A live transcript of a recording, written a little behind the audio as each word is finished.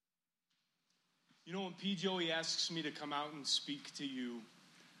You know, when P. Joey asks me to come out and speak to you,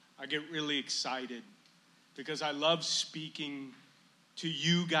 I get really excited because I love speaking to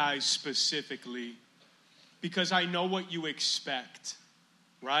you guys specifically because I know what you expect,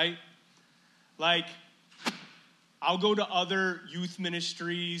 right? Like, I'll go to other youth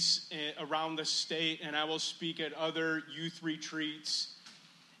ministries around the state and I will speak at other youth retreats.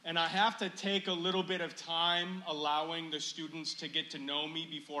 And I have to take a little bit of time allowing the students to get to know me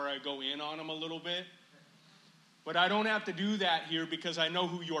before I go in on them a little bit. But I don't have to do that here because I know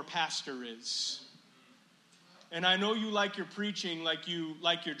who your pastor is. And I know you like your preaching like you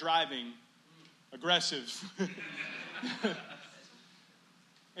like your driving. Aggressive.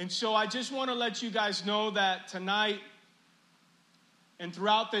 And so I just want to let you guys know that tonight and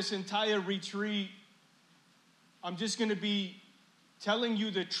throughout this entire retreat, I'm just going to be telling you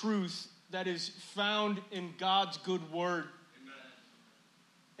the truth that is found in God's good word. Amen.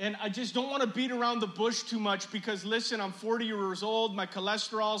 And I just don't want to beat around the bush too much because, listen, I'm 40 years old. My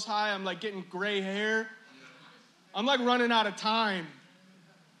cholesterol's high. I'm like getting gray hair. I'm like running out of time.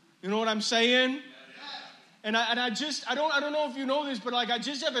 You know what I'm saying? And I don't know if you know this, but like I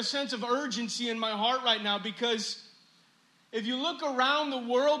just have a sense of urgency in my heart right now because if you look around the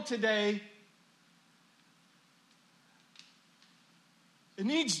world today, it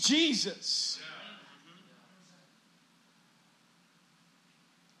needs Jesus.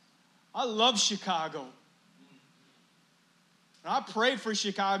 I love Chicago. And I pray for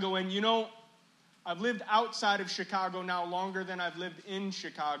Chicago. And you know, I've lived outside of Chicago now longer than I've lived in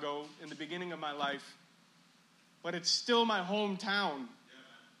Chicago in the beginning of my life. But it's still my hometown.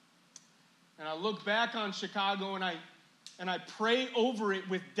 And I look back on Chicago and I pray over it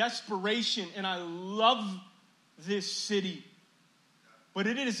with desperation. And I love this city. But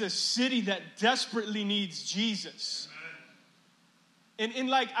it is a city that desperately needs Jesus. And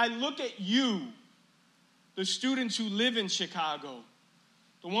like I look at you, the students who live in Chicago,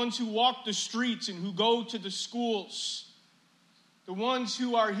 the ones who walk the streets and who go to the schools, the ones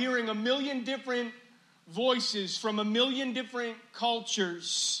who are hearing a million different voices from a million different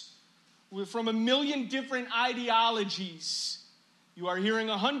cultures, from a million different ideologies. You are hearing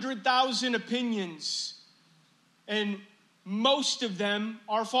 100,000 opinions, and most of them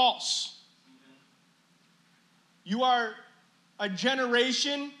are false. You are a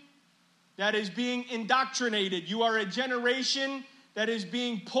generation that is being indoctrinated. You are a generation that is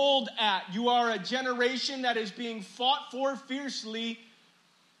being pulled at. You are a generation that is being fought for fiercely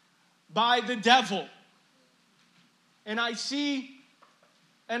by the devil. And I see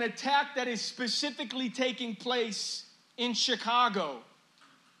an attack that is specifically taking place in Chicago.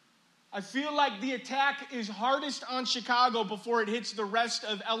 I feel like the attack is hardest on Chicago before it hits the rest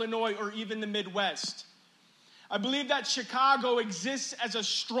of Illinois or even the Midwest. I believe that Chicago exists as a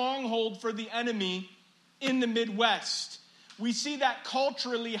stronghold for the enemy in the Midwest. We see that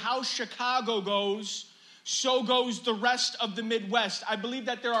culturally, how Chicago goes, so goes the rest of the Midwest. I believe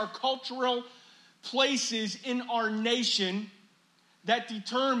that there are cultural places in our nation that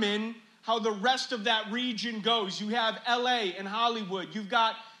determine how the rest of that region goes. You have LA and Hollywood. You've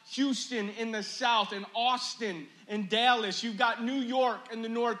got Houston in the south, and Austin and Dallas. You've got New York in the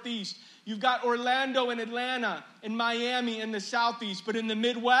northeast. You've got Orlando and Atlanta and Miami in the southeast. But in the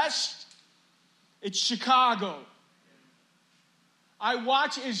Midwest, it's Chicago. I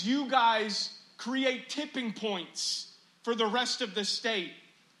watch as you guys create tipping points for the rest of the state.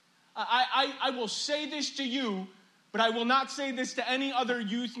 I will say this to you, but I will not say this to any other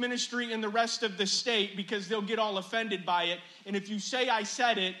youth ministry in the rest of the state because they'll get all offended by it. And if you say I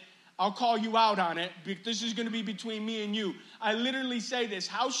said it, I'll call you out on it. This is going to be between me and you. I literally say this: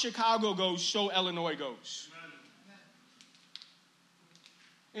 how Chicago goes, so Illinois goes.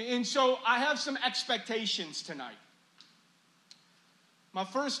 And so I have some expectations tonight. My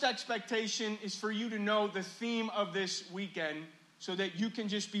first expectation is for you to know the theme of this weekend so that you can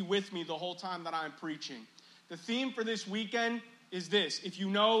just be with me the whole time that I'm preaching. The theme for this weekend is this: if you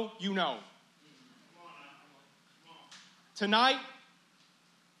know, you know. Tonight,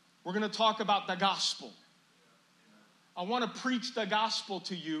 we're going to talk about the gospel. I want to preach the gospel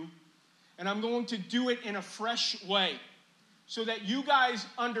to you, and I'm going to do it in a fresh way so that you guys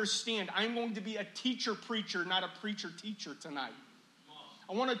understand. I'm going to be a teacher-preacher, not a preacher-teacher tonight.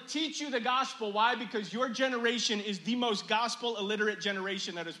 I want to teach you the gospel. Why? Because your generation is the most gospel-illiterate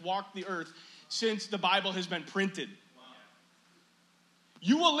generation that has walked the earth since the Bible has been printed.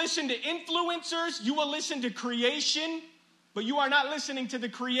 You will listen to influencers, you will listen to creation, but you are not listening to the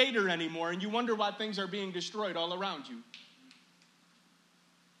Creator anymore, and you wonder why things are being destroyed all around you.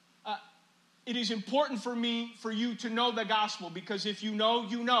 it is important for you to know the gospel, because if you know,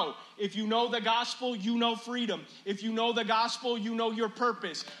 you know. If you know the gospel, you know freedom. If you know the gospel, you know your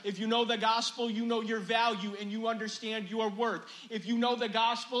purpose. If you know the gospel, you know your value and you understand your worth. If you know the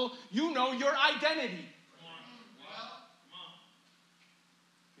gospel, you know your identity.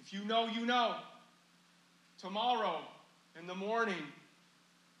 If you know, you know. Tomorrow in the morning,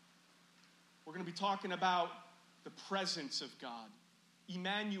 we're going to be talking about the presence of God.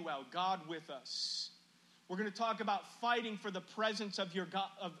 Emmanuel, God with us. We're going to talk about fighting for the presence of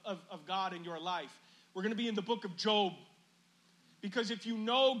God in your life. We're going to be in the book of Job. Because if you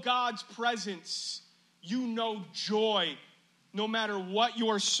know God's presence, you know joy, no matter what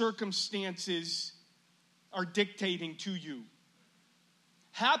your circumstances are dictating to you.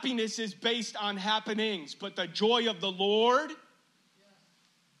 Happiness is based on happenings, but the joy of the Lord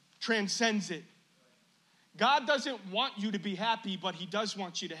transcends it. God doesn't want you to be happy, but he does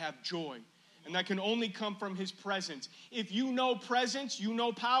want you to have joy. And that can only come from his presence. If you know presence, you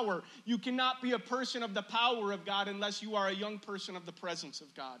know power. You cannot be a person of the power of God unless you are a young person of the presence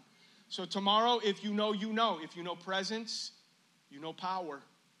of God. So tomorrow, if you know, you know. If you know presence, you know power.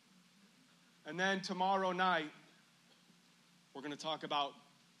 And then tomorrow night, we're going to talk about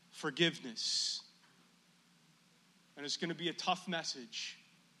forgiveness. And it's going to be a tough message.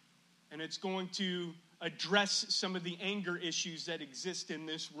 And it's going to address some of the anger issues that exist in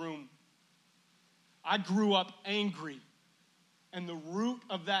this room. I grew up angry, and the root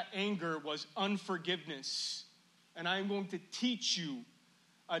of that anger was unforgiveness. And I am going to teach you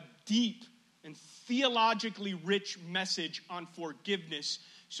a deep and theologically rich message on forgiveness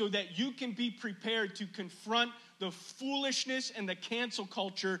so that you can be prepared to confront the foolishness and the cancel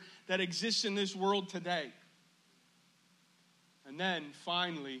culture that exists in this world today. And then,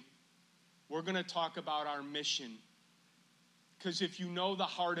 finally, we're going to talk about our mission. Because if you know the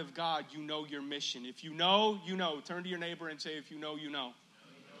heart of God, you know your mission. If you know, you know. Turn to your neighbor and say, if you know, you know.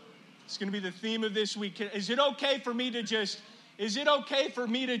 It's going to be the theme of this week. Is it okay for me to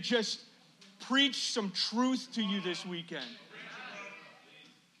just preach some truth to you this weekend?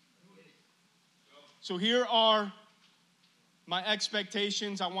 So here are my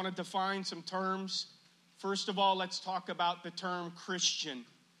expectations. I want to define some terms. First of all, let's talk about the term Christian.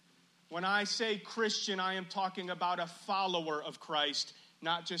 When I say Christian, I am talking about a follower of Christ,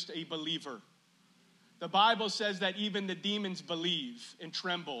 not just a believer. The Bible says that even the demons believe and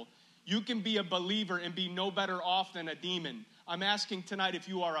tremble. You can be a believer and be no better off than a demon. I'm asking tonight if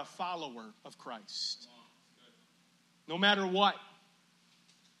you are a follower of Christ. No matter what.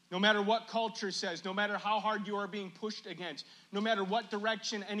 No matter what culture says, no matter how hard you are being pushed against, no matter what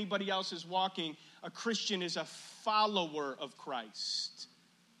direction anybody else is walking, a Christian is a follower of Christ.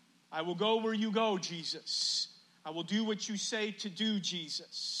 I will go where you go, Jesus. I will do what you say to do,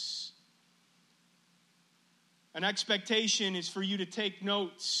 Jesus. An expectation is for you to take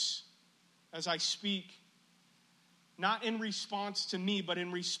notes as I speak, not in response to me, but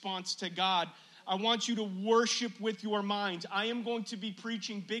in response to God. I want you to worship with your minds. I am going to be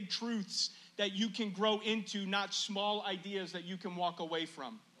preaching big truths that you can grow into, not small ideas that you can walk away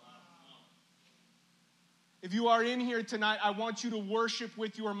from. If you are in here tonight, I want you to worship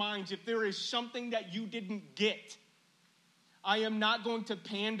with your minds. If there is something that you didn't get, I am not going to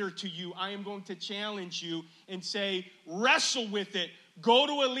pander to you. I am going to challenge you and say, wrestle with it. Go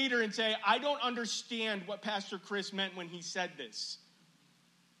to a leader and say, I don't understand what Pastor Chris meant when he said this.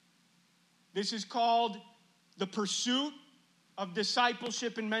 This is called the pursuit of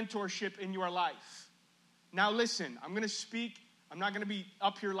discipleship and mentorship in your life. Now listen, I'm going to speak. I'm not going to be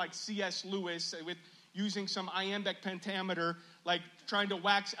up here like C.S. Lewis with using some iambic pentameter, like trying to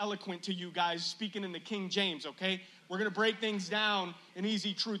wax eloquent to you guys, speaking in the King James, okay? We're going to break things down in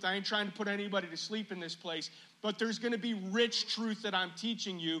easy truth. I ain't trying to put anybody to sleep in this place, but there's going to be rich truth that I'm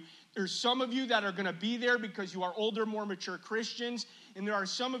teaching you. There's some of you that are going to be there because you are older, more mature Christians, and there are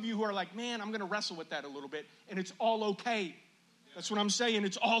some of you who are like, man, I'm going to wrestle with that a little bit, and it's all okay. That's what I'm saying.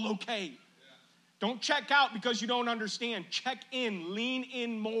 It's all okay. Don't check out because you don't understand. Check in. Lean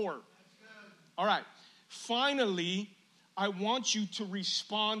in more. All right. Finally, I want you to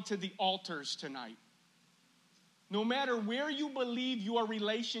respond to the altars tonight. No matter where you believe your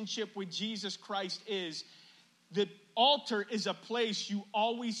relationship with Jesus Christ is, the altar is a place you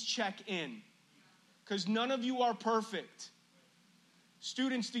always check in. Because none of you are perfect.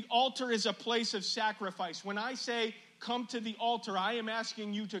 Students, the altar is a place of sacrifice. When I say come to the altar, I am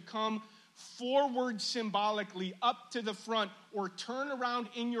asking you to come forward symbolically up to the front or turn around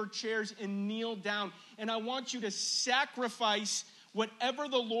in your chairs and kneel down. And I want you to sacrifice whatever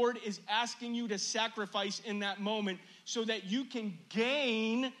the Lord is asking you to sacrifice in that moment so that you can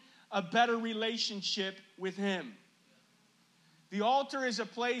gain a better relationship with Him. The altar is a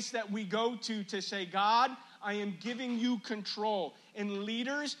place that we go to say, God, I am giving you control. And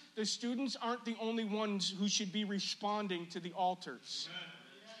leaders, the students aren't the only ones who should be responding to the altars.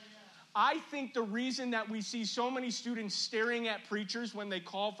 I think the reason that we see so many students staring at preachers when they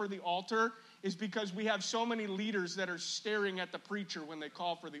call for the altar is because we have so many leaders that are staring at the preacher when they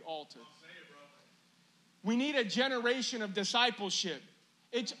call for the altar. We need a generation of discipleship.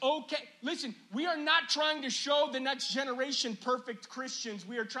 It's okay. Listen, we are not trying to show the next generation perfect Christians.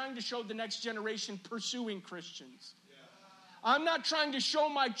 We are trying to show the next generation pursuing Christians. I'm not trying to show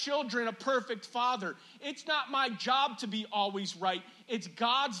my children a perfect father. It's not my job to be always right. It's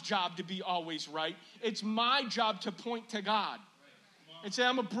God's job to be always right. It's my job to point to God and say,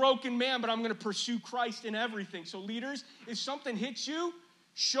 I'm a broken man, but I'm going to pursue Christ in everything. So leaders, if something hits you,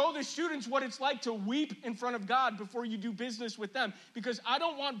 show the students what it's like to weep in front of God before you do business with them. Because I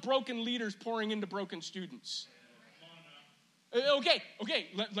don't want broken leaders pouring into broken students. Okay.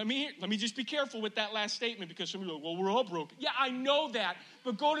 Let me just be careful with that last statement, because some people are like, well, we're all broken. Yeah, I know that.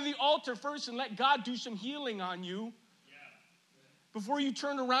 But go to the altar first and let God do some healing on you before you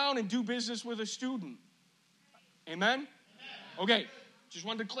turn around and do business with a student. Amen? Okay, just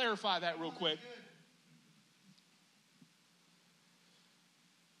wanted to clarify that real quick.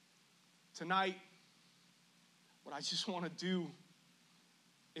 Tonight, what I just want to do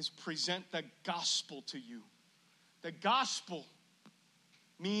is present the gospel to you. The gospel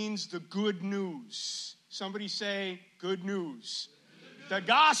means the good news. Somebody say, good news. The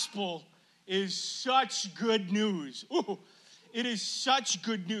gospel is such good news. Ooh, it is such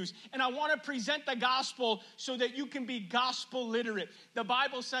good news. And I want to present the gospel so that you can be gospel literate. The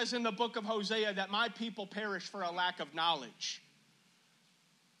Bible says in the book of Hosea that my people perish for a lack of knowledge.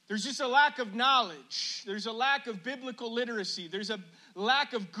 There's just a lack of knowledge. There's a lack of biblical literacy. There's a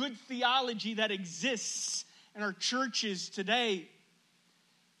lack of good theology that exists in our churches today.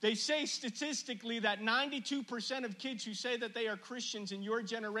 They say statistically that 92% of kids who say that they are Christians in your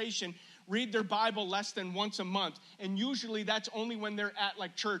generation read their Bible less than once a month. And usually that's only when they're at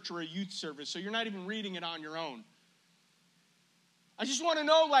like church or a youth service. So you're not even reading it on your own. I just want to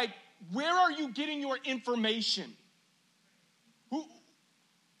know, like, where are you getting your information?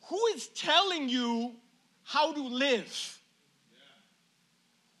 Who is telling you how to live?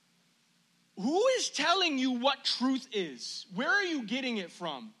 Who is telling you what truth is? Where are you getting it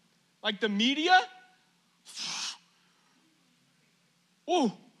from? Like the media?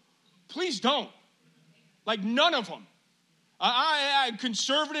 Oh, please don't. Like none of them. I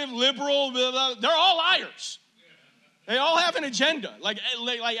conservative, liberal, blah, blah, they're all liars. They all have an agenda, like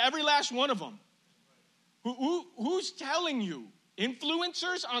every last one of them. Who's telling you?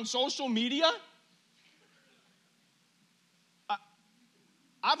 Influencers on social media?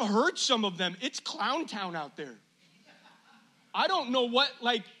 I've heard some of them. It's clown town out there. I don't know what,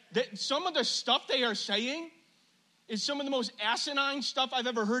 some of the stuff they are saying is some of the most asinine stuff I've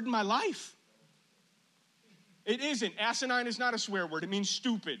ever heard in my life. It isn't. Asinine is not a swear word. It means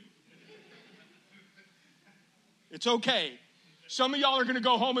stupid. It's okay. Some of y'all are going to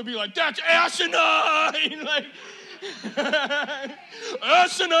go home and be like, that's asinine!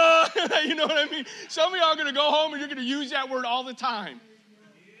 Asinine! You know what I mean? Some of y'all are going to go home and you're going to use that word all the time.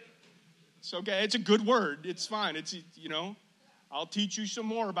 It's okay. It's a good word. It's fine. It's, I'll teach you some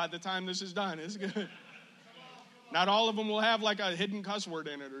more by the time this is done. It's good. Not all of them will have like a hidden cuss word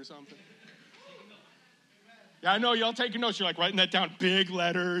in it or something. Yeah, I know y'all taking notes. You're like writing that down, big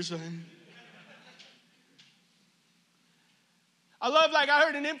letters. I love, I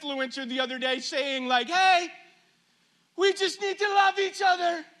heard an influencer the other day saying hey, we just need to love each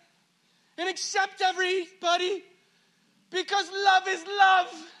other and accept everybody because love is love.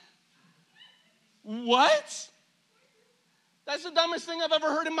 What? That's the dumbest thing I've ever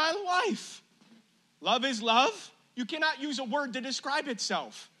heard in my life. Love is love. You cannot use a word to describe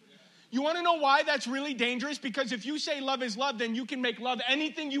itself. You want to know why that's really dangerous? Because if you say love is love, then you can make love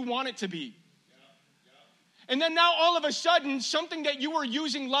anything you want it to be. And then now all of a sudden, something that you were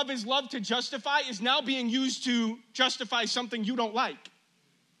using love is love to justify is now being used to justify something you don't like.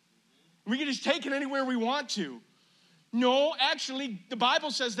 We can just take it anywhere we want to. No, actually, the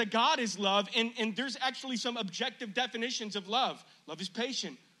Bible says that God is love, and there's actually some objective definitions of love. Love is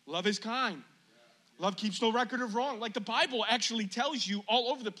patient. Love is kind. Love keeps no record of wrong. The Bible actually tells you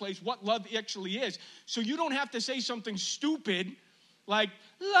all over the place what love actually is. So you don't have to say something stupid like,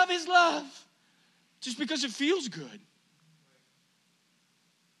 love is love, just because it feels good.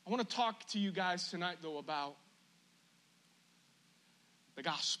 I want to talk to you guys tonight, though, about the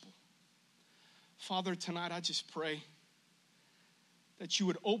gospel. Father, tonight I just pray that you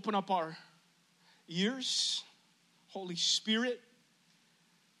would open up our ears. Holy Spirit,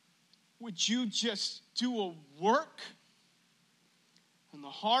 would you just do a work in the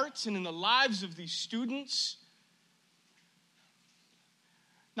hearts and in the lives of these students?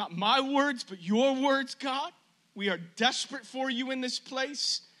 Not my words, but your words, God. We are desperate for you in this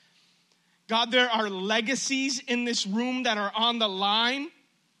place. God, there are legacies in this room that are on the line.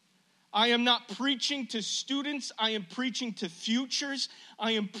 I am not preaching to students. I am preaching to futures.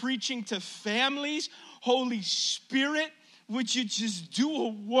 I am preaching to families. Holy Spirit, would you just do a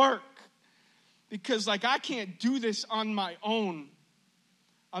work? Because I can't do this on my own.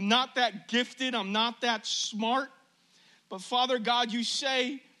 I'm not that gifted. I'm not that smart. But Father God, you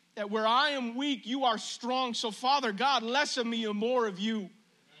say that where I am weak, you are strong. So Father God, less of me and more of you.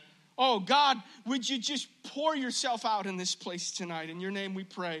 Oh God, would you just pour yourself out in this place tonight? In your name we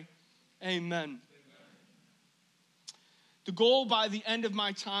pray. Amen. The goal by the end of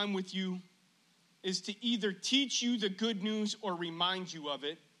my time with you is to either teach you the good news or remind you of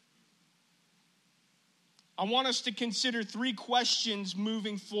it. I want us to consider 3 questions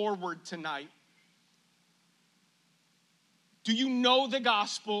moving forward tonight. Do you know the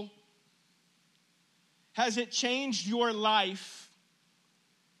gospel? Has it changed your life?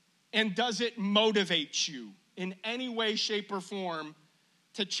 And does it motivate you in any way, shape, or form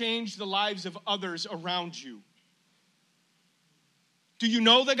to change the lives of others around you? Do you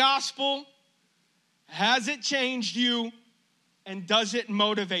know the gospel? Has it changed you? And does it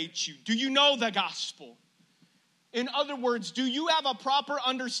motivate you? Do you know the gospel? In other words, do you have a proper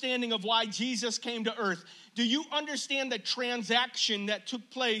understanding of why Jesus came to earth? Do you understand the transaction that took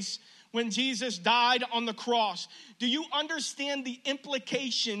place when Jesus died on the cross? Do you understand the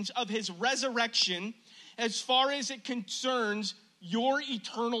implications of his resurrection as far as it concerns your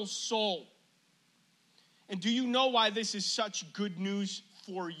eternal soul? And do you know why this is such good news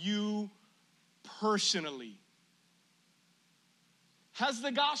for you personally? Has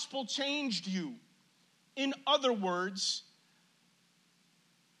the gospel changed you? In other words,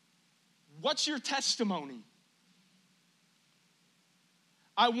 what's your testimony?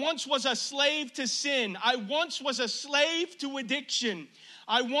 I once was a slave to sin. I once was a slave to addiction.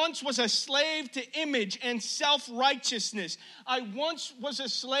 I once was a slave to image and self-righteousness. I once was a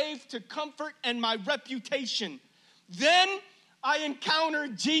slave to comfort and my reputation. Then I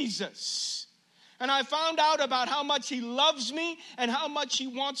encountered Jesus. And I found out about how much he loves me and how much he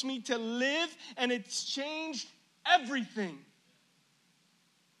wants me to live. And it's changed everything.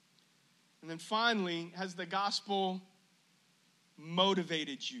 And then finally, has the gospel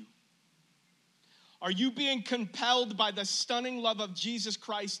motivated you? Are you being compelled by the stunning love of Jesus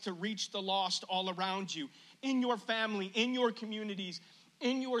Christ to reach the lost all around you, in your family, in your communities,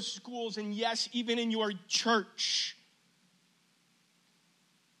 in your schools, and yes, even in your church?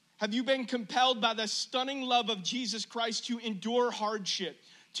 Have you been compelled by the stunning love of Jesus Christ to endure hardship,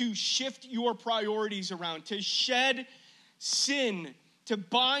 to shift your priorities around, to shed sin, to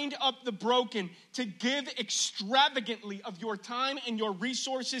bind up the broken, to give extravagantly of your time and your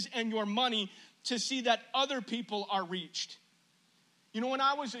resources and your money to see that other people are reached? You know, when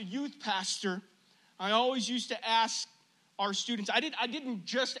I was a youth pastor, I always used to ask our students, I didn't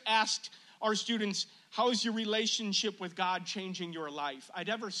just ask our students, how is your relationship with God changing your life? I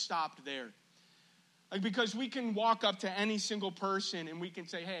never stopped there. Because we can walk up to any single person and we can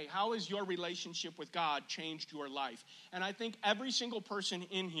say, hey, how has your relationship with God changed your life? And I think every single person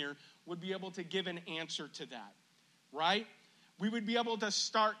in here would be able to give an answer to that, right? We would be able to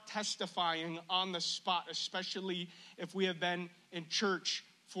start testifying on the spot, especially if we have been in church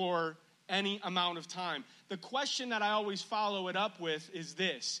for any amount of time. The question that I always follow it up with is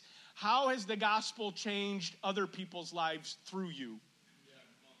this: how has the gospel changed other people's lives through you?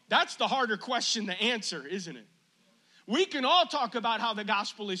 That's the harder question to answer, isn't it? We can all talk about how the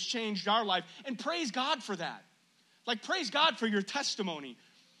gospel has changed our life, and praise God for that. Praise God for your testimony.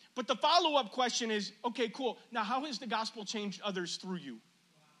 But the follow-up question is, okay, cool. Now, how has the gospel changed others through you?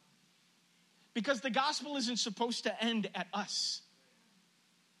 Because the gospel isn't supposed to end at us.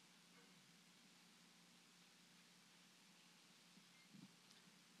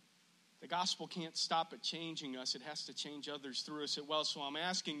 The gospel can't stop at changing us. It has to change others through us as well. So I'm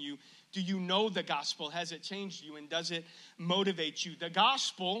asking you, do you know the gospel? Has it changed you? And does it motivate you? The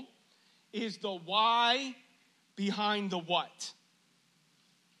gospel is the why behind the what.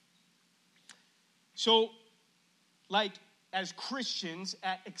 So, as Christians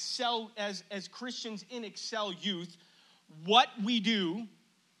at Excel, as Christians in Excel Youth, what we do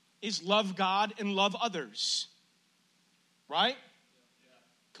is love God and love others. Right?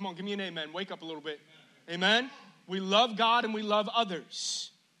 Come on, give me an amen. Wake up a little bit. Amen? We love God and we love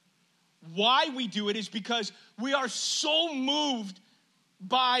others. Why we do it is because we are so moved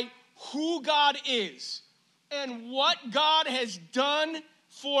by who God is and what God has done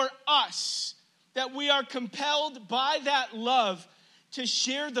for us that we are compelled by that love to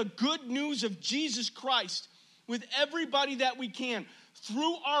share the good news of Jesus Christ with everybody that we can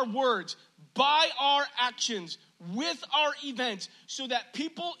through our words, by our actions, with our events, so that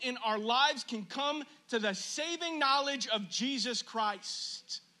people in our lives can come to the saving knowledge of Jesus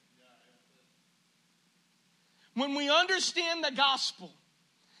Christ. When we understand the gospel,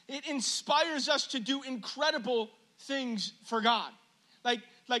 it inspires us to do incredible things for God.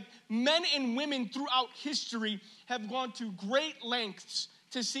 Like men and women throughout history have gone to great lengths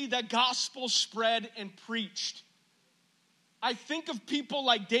to see the gospel spread and preached. I think of people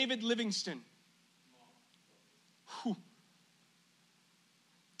like David Livingstone. Whew.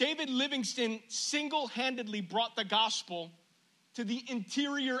 David Livingstone single-handedly brought the gospel to the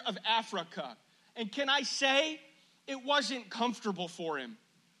interior of Africa. And can I say, it wasn't comfortable for him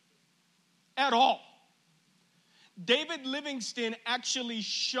at all. David Livingstone actually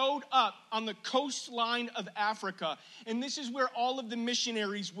showed up on the coastline of Africa. And this is where all of the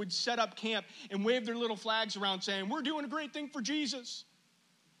missionaries would set up camp and wave their little flags around saying, we're doing a great thing for Jesus.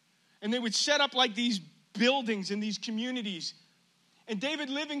 And they would set up like these buildings in these communities. And David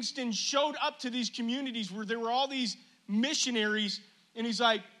Livingstone showed up to these communities where there were all these missionaries. And he's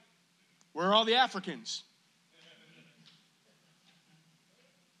like, where are all the Africans?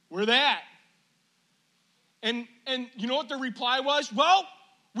 Where they at? And you know what the reply was? Well,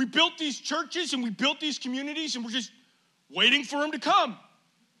 we built these churches and we built these communities and we're just waiting for them to come.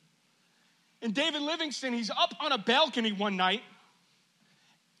 And David Livingstone, he's up on a balcony one night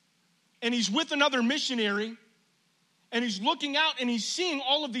and he's with another missionary and he's looking out and he's seeing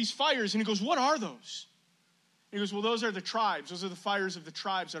all of these fires and he goes, what are those? And he goes, well, those are the tribes. Those are the fires of the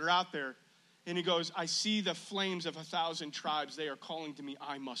tribes that are out there. And he goes, I see the flames of 1,000 tribes. They are calling to me,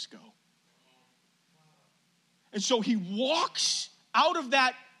 I must go. And so he walks out of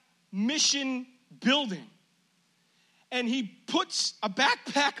that mission building and he puts a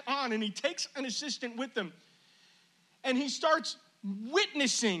backpack on and he takes an assistant with him and he starts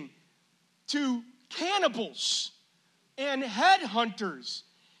witnessing to cannibals and headhunters.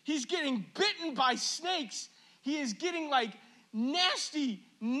 He's getting bitten by snakes. He is getting like nasty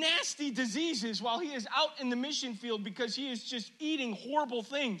diseases while he is out in the mission field because he is just eating horrible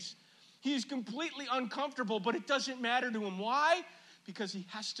things. He is completely uncomfortable, but it doesn't matter to him. Why? Because he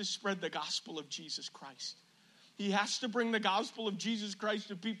has to spread the gospel of Jesus Christ. He has to bring the gospel of Jesus Christ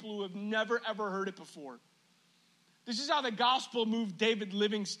to people who have never, ever heard it before. This is how the gospel moved David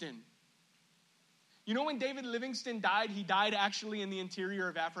Livingstone. You know when David Livingstone died, he died actually in the interior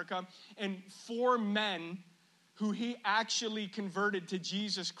of Africa, and 4 men who he actually converted to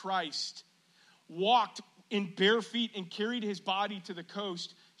Jesus Christ walked in bare feet and carried his body to the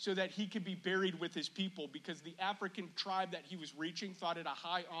coast so that he could be buried with his people, because the African tribe that he was reaching thought it a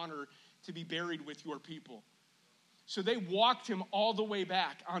high honor to be buried with your people. So they walked him all the way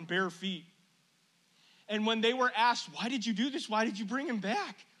back on bare feet. And when they were asked, why did you do this? Why did you bring him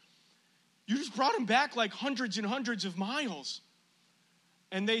back? You just brought him back like hundreds and hundreds of miles.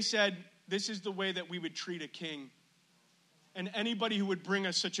 And they said, this is the way that we would treat a king. And anybody who would bring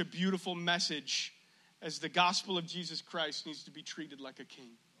us such a beautiful message as the gospel of Jesus Christ needs to be treated like a king.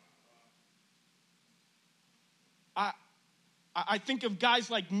 I think of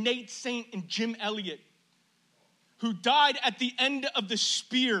guys like Nate Saint and Jim Elliot, who died at the end of the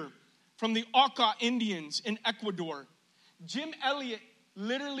spear from the Auca Indians in Ecuador. Jim Elliot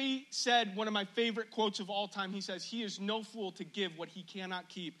literally said one of my favorite quotes of all time. He says, he is no fool to give what he cannot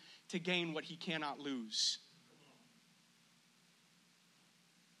keep to gain what he cannot lose.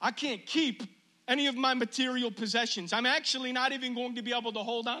 I can't keep any of my material possessions. I'm actually not even going to be able to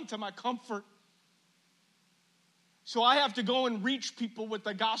hold on to my comfort. So I have to go and reach people with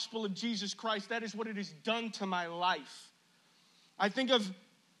the gospel of Jesus Christ. That is what it has done to my life. I think of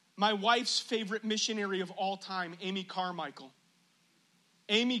my wife's favorite missionary of all time, Amy Carmichael.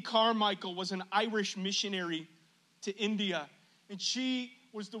 Amy Carmichael was an Irish missionary to India, and she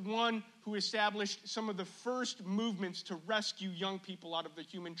was the one who established some of the first movements to rescue young people out of the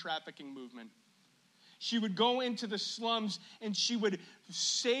human trafficking movement. She would go into the slums and she would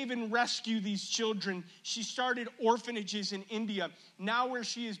save and rescue these children. She started orphanages in India. Now where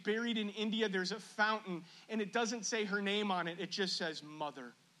she is buried in India, there's a fountain, and it doesn't say her name on it. It just says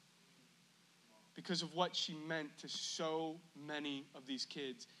Mother, because of what she meant to so many of these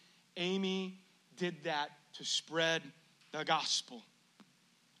kids. Amy did that to spread the gospel.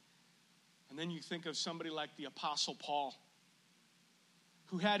 And then you think of somebody like the Apostle Paul,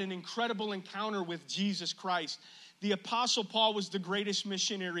 who had an incredible encounter with Jesus Christ. The Apostle Paul was the greatest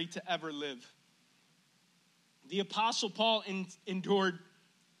missionary to ever live. The Apostle Paul endured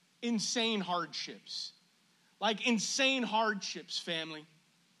insane hardships. Like insane hardships, family.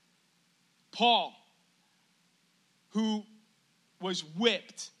 Paul, who was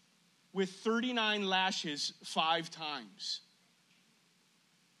whipped with 39 lashes 5 times.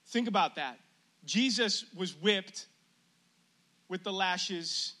 Think about that. Jesus was whipped with the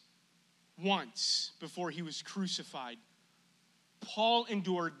lashes once before he was crucified. Paul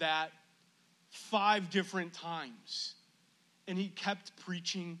endured that 5 different times, and he kept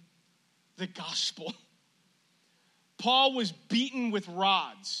preaching the gospel. Paul was beaten with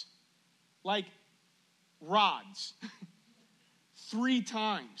rods, like rods, 3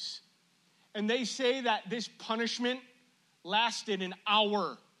 times. And they say that this punishment lasted an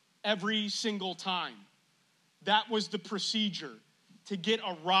hour every single time. That was the procedure, to get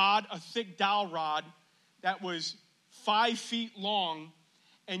a rod, a thick dowel rod that was 5 feet long,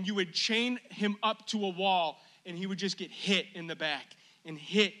 and you would chain him up to a wall, and he would just get hit in the back and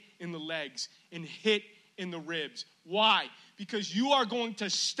hit in the legs and hit in the ribs. Why? Because you are going to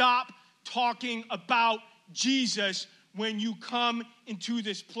stop talking about Jesus when you come into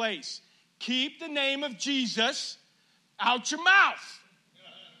this place. Keep the name of Jesus out your mouth,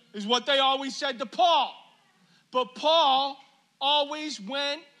 is what they always said to Paul. But Paul always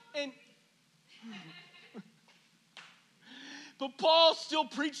went and... But Paul still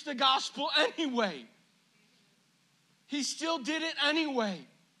preached the gospel anyway. He still did it anyway.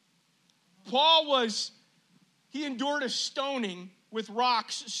 He endured a stoning with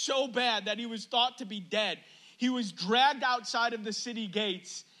rocks so bad that he was thought to be dead. He was dragged outside of the city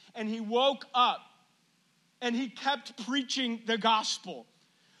gates, and he woke up, and he kept preaching the gospel.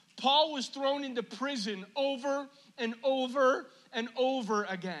 Paul was thrown into prison over and over and over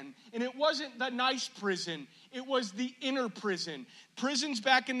again. And it wasn't the nice prison. It was the inner prison. Prisons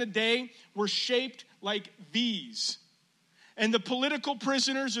back in the day were shaped like V's. And the political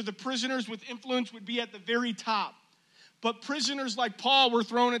prisoners or the prisoners with influence would be at the very top. But prisoners like Paul were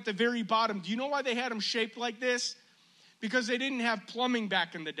thrown at the very bottom. Do you know why they had them shaped like this? Because they didn't have plumbing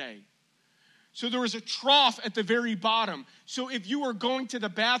back in the day. So there was a trough at the very bottom. So if you were going to the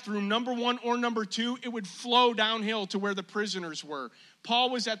bathroom, number 1 or number 2, it would flow downhill to where the prisoners were.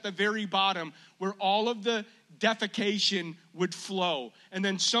 Paul was at the very bottom where all of the defecation would flow. And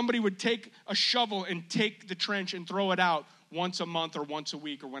then somebody would take a shovel and take the trench and throw it out once a month or once a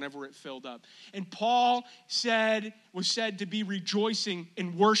week or whenever it filled up. And Paul was said to be rejoicing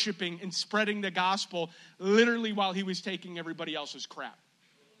and worshiping and spreading the gospel literally while he was taking everybody else's crap.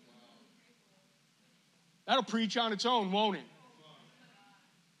 That'll preach on its own, won't it?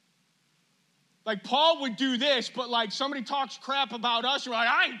 Like Paul would do this, but like somebody talks crap about us, we're like,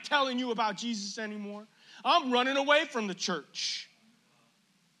 I ain't telling you about Jesus anymore. I'm running away from the church.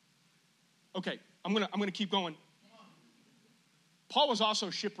 Okay, I'm gonna keep going. Paul was also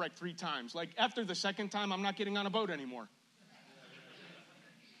shipwrecked 3 times. Like after the second time, I'm not getting on a boat anymore.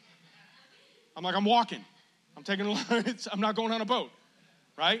 I'm walking. I'm not going on a boat,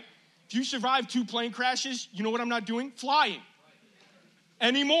 right? If you survive 2 plane crashes, you know what I'm not doing? Flying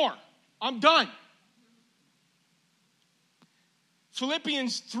anymore. I'm done.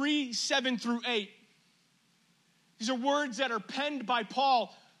 Philippians 3:7-8. These are words that are penned by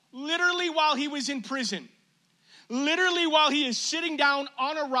Paul literally while he was in prison. Literally while he is sitting down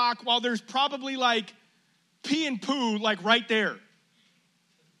on a rock while there's probably like pee and poo like right there.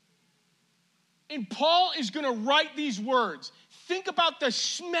 And Paul is going to write these words. Think about the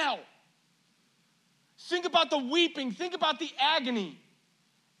smell. Think about the weeping. Think about the agony.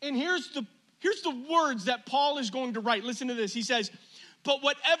 And here's the words that Paul is going to write. Listen to this. He says, but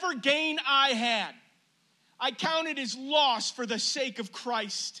whatever gain I had, I counted as loss for the sake of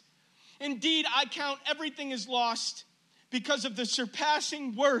Christ. Indeed, I count everything as lost because of the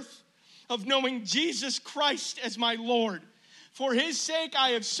surpassing worth of knowing Jesus Christ as my Lord. For his sake, I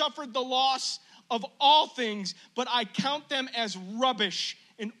have suffered the loss of all things, but I count them as rubbish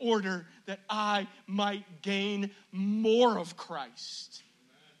in order that I might gain more of Christ.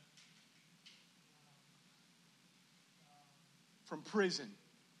 From prison.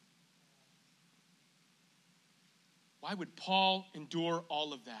 Why would Paul endure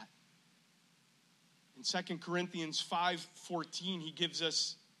all of that? In 2 Corinthians 5:14, he gives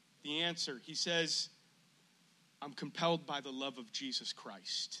us the answer. He says, I'm compelled by the love of Jesus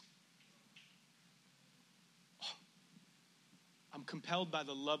Christ. I'm compelled by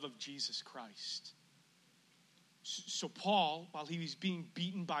the love of Jesus Christ. So Paul, while he was being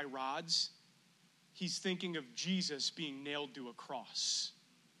beaten by rods, he's thinking of Jesus being nailed to a cross.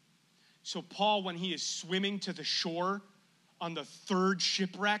 So Paul, when he is swimming to the shore on the third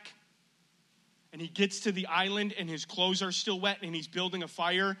shipwreck, and he gets to the island and his clothes are still wet and he's building a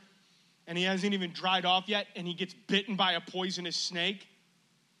fire and he hasn't even dried off yet and he gets bitten by a poisonous snake.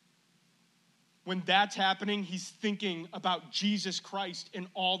 When that's happening, he's thinking about Jesus Christ and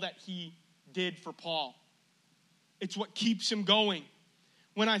all that he did for Paul. It's what keeps him going.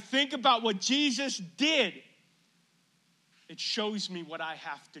 When I think about what Jesus did, it shows me what I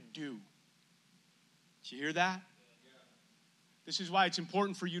have to do. Did you hear that? This is why it's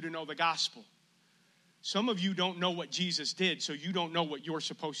important for you to know the gospel. Some of you don't know what Jesus did, so you don't know what you're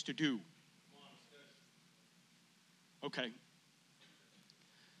supposed to do. Okay.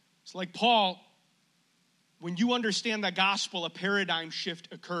 It's like Paul, when you understand the gospel, a paradigm shift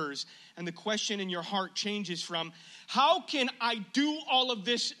occurs, and the question in your heart changes from, how can I do all of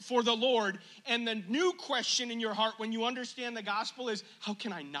this for the Lord? And the new question in your heart when you understand the gospel is, how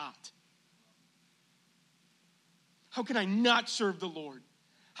can I not? How can I not serve the Lord?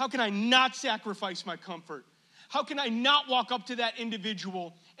 How can I not sacrifice my comfort? How can I not walk up to that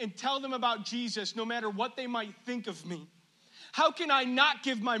individual and tell them about Jesus no matter what they might think of me? How can I not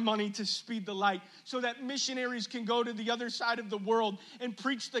give my money to Speed the Light so that missionaries can go to the other side of the world and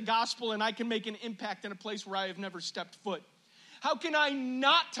preach the gospel and I can make an impact in a place where I have never stepped foot? How can I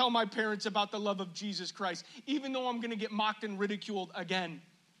not tell my parents about the love of Jesus Christ even though I'm going to get mocked and ridiculed again?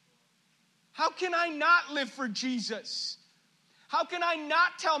 How can I not live for Jesus? How can I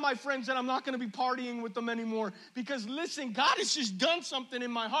not tell my friends that I'm not going to be partying with them anymore? Because listen, God has just done something in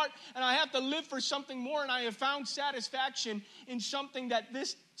my heart, and I have to live for something more, and I have found satisfaction in something that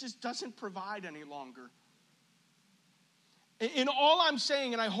this just doesn't provide any longer. In all I'm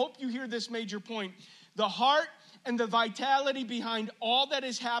saying, and I hope you hear this major point, the heart and the vitality behind all that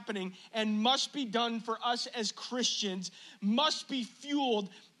is happening and must be done for us as Christians must be fueled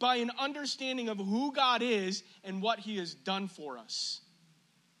by an understanding of who God is and what he has done for us.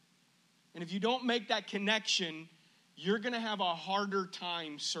 And if you don't make that connection, you're going to have a harder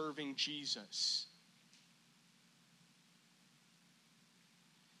time serving Jesus.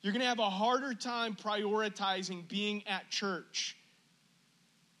 You're going to have a harder time prioritizing being at church.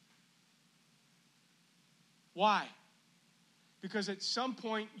 Why? Because at some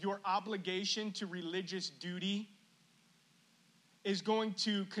point, your obligation to religious duty is going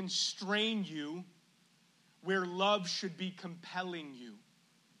to constrain you where love should be compelling you.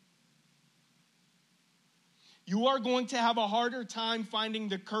 You are going to have a harder time finding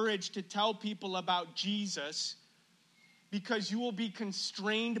the courage to tell people about Jesus because you will be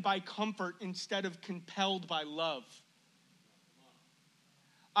constrained by comfort instead of compelled by love.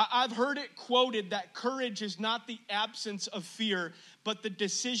 I've heard it quoted that courage is not the absence of fear, but the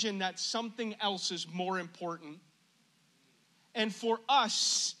decision that something else is more important. And for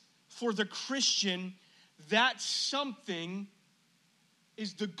us, for the Christian, that something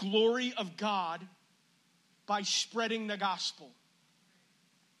is the glory of God by spreading the gospel.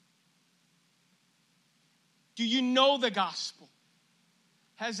 Do you know the gospel?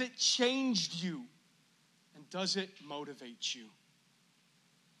 Has it changed you? And does it motivate you?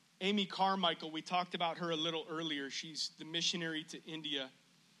 Amy Carmichael, we talked about her a little earlier. She's the missionary to India.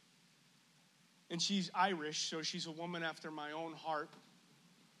 And she's Irish, so she's a woman after my own heart.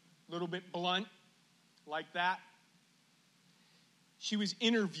 A little bit blunt, like that. She was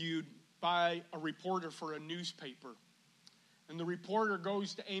interviewed by a reporter for a newspaper. And the reporter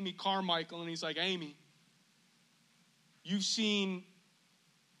goes to Amy Carmichael and he's like, Amy, you've seen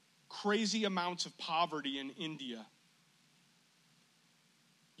crazy amounts of poverty in India.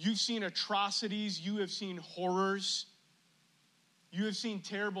 You've seen atrocities. You have seen horrors. You have seen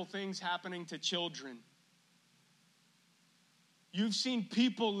terrible things happening to children. You've seen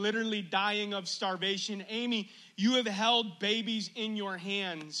people literally dying of starvation. Amy, you have held babies in your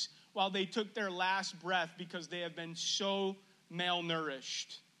hands while they took their last breath because they have been so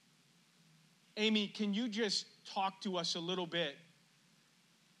malnourished. Amy, can you just talk to us a little bit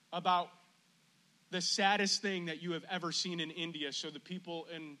about the saddest thing that you have ever seen in India so the people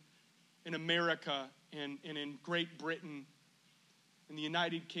in America and in Great Britain and the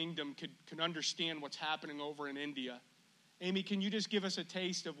United Kingdom could understand what's happening over in India? Amy, can you just give us a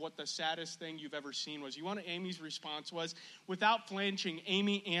taste of what the saddest thing you've ever seen was? You want what Amy's response was? Without flinching,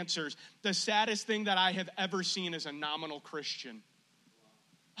 Amy answers, the saddest thing that I have ever seen is a nominal Christian.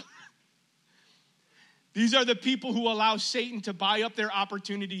 These are the people who allow Satan to buy up their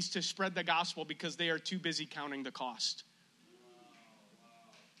opportunities to spread the gospel because they are too busy counting the cost.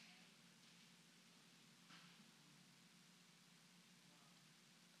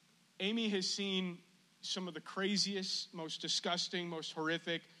 Amy has seen some of the craziest, most disgusting, most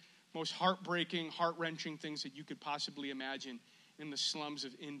horrific, most heartbreaking, heart-wrenching things that you could possibly imagine in the slums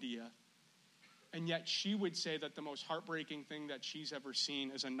of India. And yet she would say that the most heartbreaking thing that she's ever seen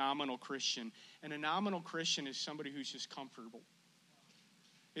is a nominal Christian. And a nominal Christian is somebody who's just comfortable.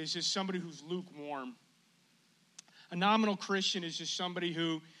 It's just somebody who's lukewarm. A nominal Christian is just somebody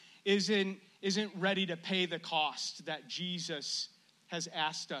who isn't ready to pay the cost that Jesus has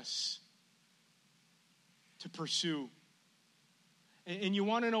asked us to pursue. And you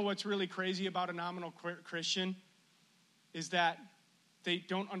want to know what's really crazy about a nominal Christian? Is that they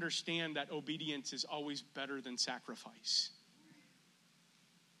don't understand that obedience is always better than sacrifice.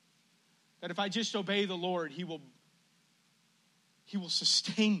 That if I just obey the Lord, He will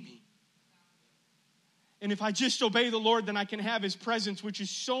sustain me. And if I just obey the Lord, then I can have His presence, which is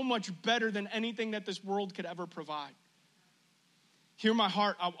so much better than anything that this world could ever provide. Hear my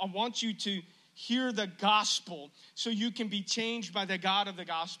heart. I want you to hear the gospel so you can be changed by the God of the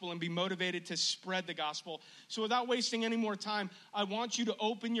gospel and be motivated to spread the gospel. So without wasting any more time, I want you to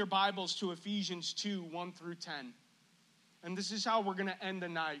open your Bibles to Ephesians 2, 1 through 10. And this is how we're going to end the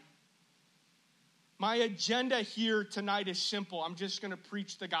night. My agenda here tonight is simple. I'm just going to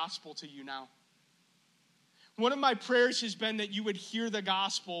preach the gospel to you now. One of my prayers has been that you would hear the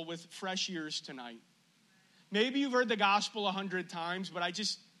gospel with fresh ears tonight. Maybe you've heard the gospel 100 times, but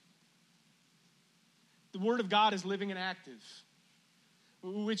the Word of God is living and active,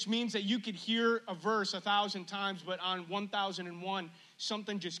 which means that you could hear a verse 1,000 times, but on 1,001,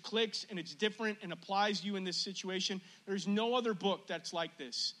 something just clicks and it's different and applies to you in this situation. There's no other book that's like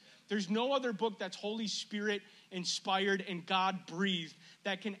this. There's no other book that's Holy Spirit inspired and God breathed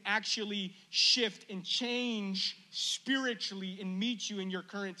that can actually shift and change spiritually and meet you in your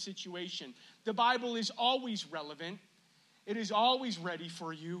current situation. The Bible is always relevant. It is always ready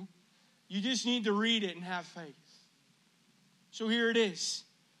for you. You just need to read it and have faith. So here it is.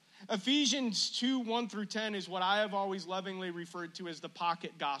 Ephesians 2, 1 through 10 is what I have always lovingly referred to as the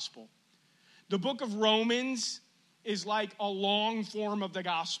pocket gospel. The book of Romans is like a long form of the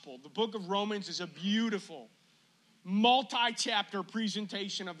gospel. The book of Romans is a beautiful, multi-chapter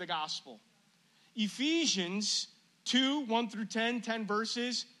presentation of the gospel. Ephesians 2, 1 through 10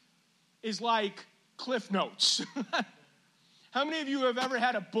 verses, is like Cliff Notes. How many of you have ever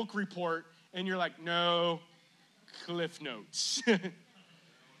had a book report and you're like, no, Cliff Notes?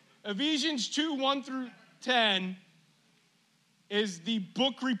 Ephesians 2, 1 through 10 is the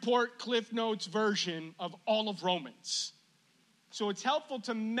book report Cliff Notes version of all of Romans. So it's helpful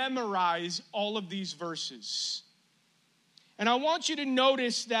to memorize all of these verses. And I want you to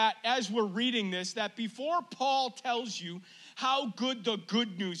notice that as we're reading this, that before Paul tells you how good the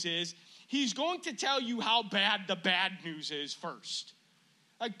good news is, he's going to tell you how bad the bad news is first.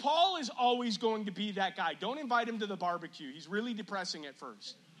 Like, Paul is always going to be that guy. Don't invite him to the barbecue. He's really depressing at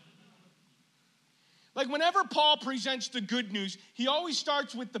first. Like, whenever Paul presents the good news, he always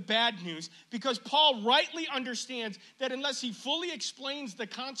starts with the bad news because Paul rightly understands that unless he fully explains the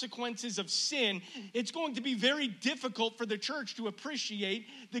consequences of sin, it's going to be very difficult for the church to appreciate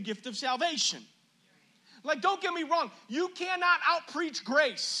the gift of salvation. Like, don't get me wrong. You cannot out-preach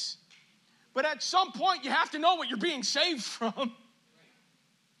grace. But at some point, you have to know what you're being saved from.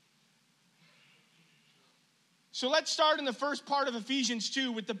 So let's start in the first part of Ephesians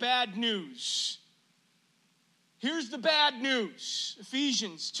 2 with the bad news. Here's the bad news.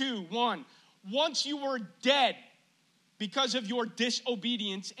 Ephesians 2, 1. Once you were dead because of your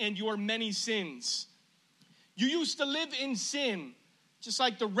disobedience and your many sins. You used to live in sin, just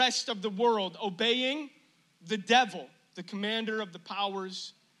like the rest of the world, obeying the devil, the commander of the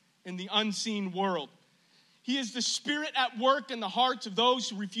powers in the unseen world. He is the spirit at work in the hearts of those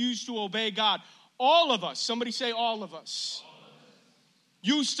who refuse to obey God. All of us, somebody say all of us,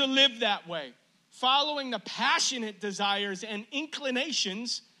 used to live that way, following the passionate desires and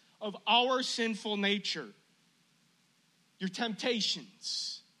inclinations of our sinful nature. Your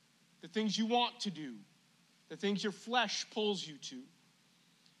temptations, the things you want to do, the things your flesh pulls you to.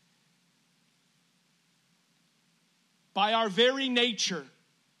 By our very nature,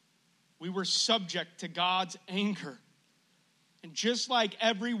 we were subject to God's anger. And just like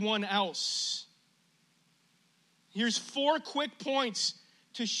everyone else, here's 4 quick points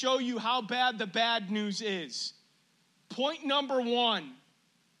to show you how bad the bad news is. Point number 1.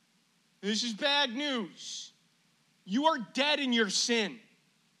 This is bad news. You are dead in your sin.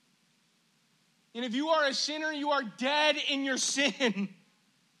 And if you are a sinner, you are dead in your sin.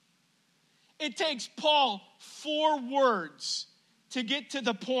 It takes Paul 4 words to get to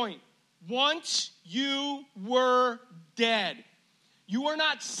the point. Once you were dead. You are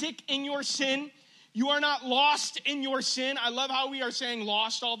not sick in your sin. You are not lost in your sin. I love how we are saying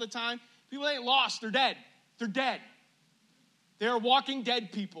lost all the time. People ain't lost. They're dead. They're dead. They are walking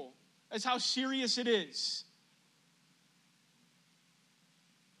dead people. That's how serious it is.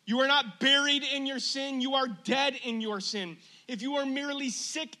 You are not buried in your sin. You are dead in your sin. If you are merely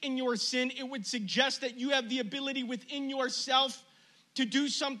sick in your sin, it would suggest that you have the ability within yourself to do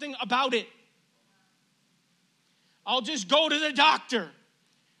something about it. I'll just go to the doctor.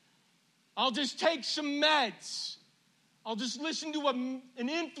 I'll just take some meds. I'll just listen to an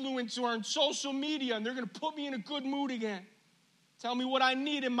influencer on social media, and they're going to put me in a good mood again. Tell me what I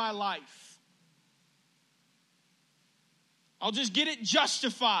need in my life. I'll just get it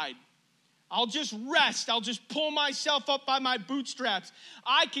justified. I'll just rest. I'll just pull myself up by my bootstraps.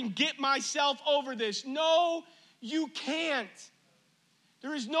 I can get myself over this. No, you can't.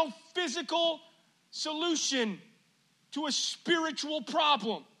 There is no physical solution to a spiritual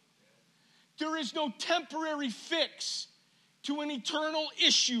problem. There is no temporary fix to an eternal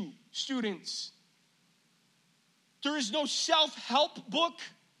issue, students. There is no self-help book.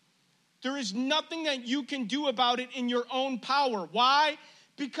 There is nothing that you can do about it in your own power. Why?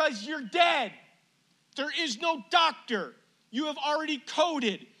 Because you're dead. There is no doctor. You have already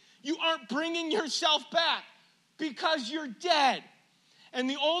coded. You aren't bringing yourself back because you're dead. And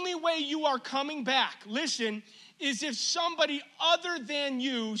the only way you are coming back, listen, is if somebody other than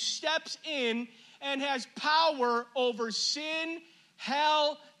you steps in and has power over sin,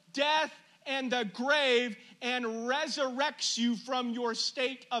 hell, death, and the grave and resurrects you from your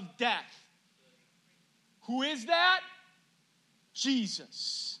state of death. Who is that?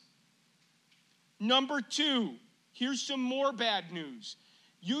 Jesus. Number 2, here's some more bad news.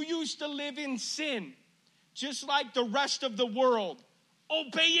 You used to live in sin, just like the rest of the world,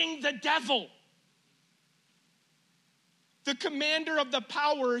 obeying the devil, the commander of the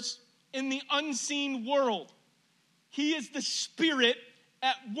powers in the unseen world. He is the spirit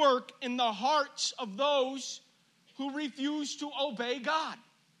at work in the hearts of those who refuse to obey God.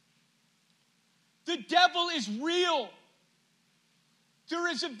 The devil is real. There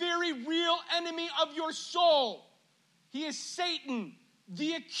is a very real enemy of your soul. He is Satan,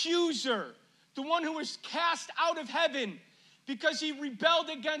 the accuser, the one who was cast out of heaven because he rebelled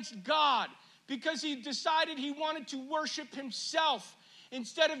against God, because he decided he wanted to worship himself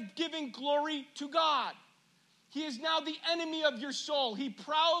instead of giving glory to God. He is now the enemy of your soul. He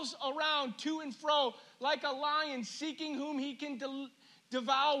prowls around to and fro like a lion, seeking whom he can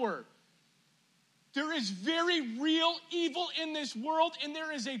devour. There is very real evil in this world, and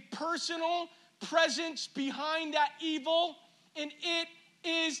there is a personal presence behind that evil, and it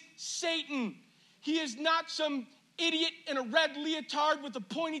is Satan. He is not some idiot in a red leotard with a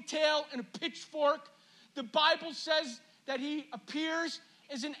ponytail and a pitchfork. The Bible says that he appears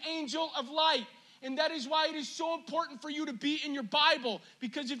as an angel of light. And that is why it is so important for you to be in your Bible.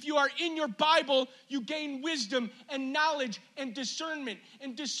 Because if you are in your Bible, you gain wisdom and knowledge and discernment.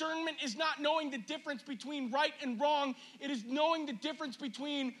 And discernment is not knowing the difference between right and wrong. It is knowing the difference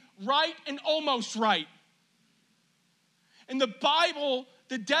between right and almost right. In the Bible,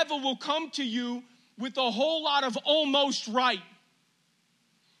 the devil will come to you with a whole lot of almost right.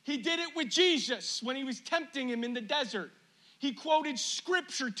 He did it with Jesus when he was tempting him in the desert. He quoted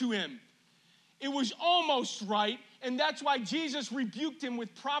scripture to him. It was almost right, and that's why Jesus rebuked him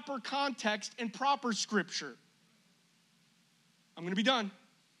with proper context and proper scripture. I'm going to be done.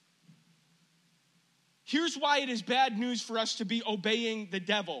 Here's why it is bad news for us to be obeying the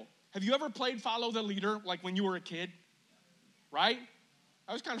devil. Have you ever played Follow the Leader, like when you were a kid? Right?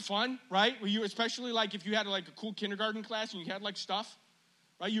 That was kind of fun, right? Where you, especially like if you had like a cool kindergarten class and you had like stuff,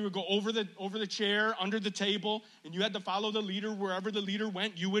 right? You would go over the chair, under the table, and you had to follow the leader. Wherever the leader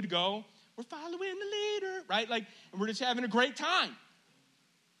went, you would go. We're following the leader, right? Like, and we're just having a great time.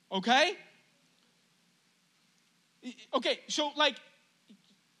 Okay? Okay, so like,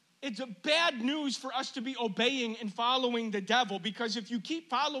 it's a bad news for us to be obeying and following the devil, because if you keep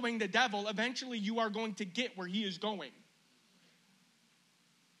following the devil, eventually you are going to get where he is going.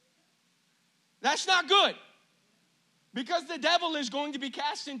 That's not good. Because the devil is going to be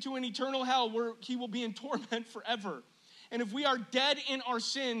cast into an eternal hell where he will be in torment forever. And if we are dead in our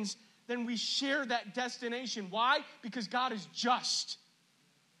sins, then we share that destination. Why? Because God is just.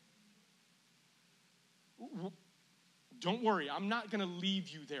 Don't worry, I'm not going to leave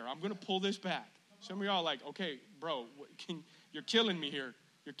you there. I'm going to pull this back. Some of y'all are like, okay, bro, you're killing me here.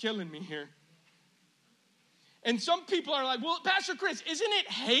 You're killing me here. And some people are like, well, Pastor Chris, isn't it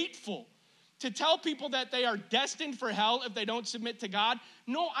hateful to tell people that they are destined for hell if they don't submit to God?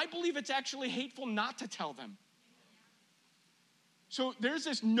 No, I believe it's actually hateful not to tell them. So there's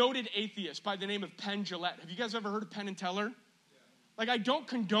this noted atheist by the name of Penn Jillette. Have you guys ever heard of Penn and Teller? Yeah. Like, I don't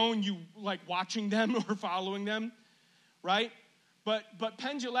condone you, like, watching them or following them, right? But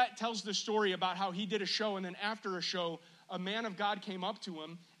Penn Jillette tells the story about how he did a show, and then after a show, a man of God came up to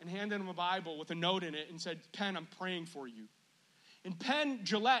him and handed him a Bible with a note in it and said, Penn, I'm praying for you. And Penn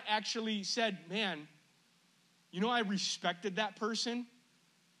Jillette actually said, man, you know, I respected that person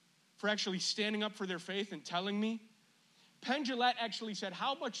for actually standing up for their faith and telling me. Penn Jillette actually said,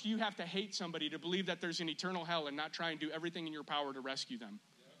 how much do you have to hate somebody to believe that there's an eternal hell and not try and do everything in your power to rescue them?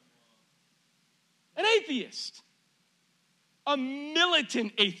 An atheist. A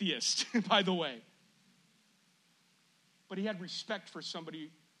militant atheist, by the way. But he had respect for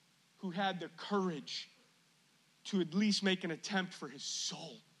somebody who had the courage to at least make an attempt for his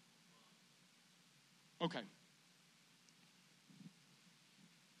soul. Okay.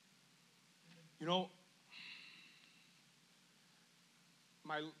 You know,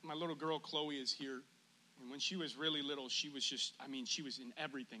 my little girl Chloe is here, and when she was really little, she was just, she was in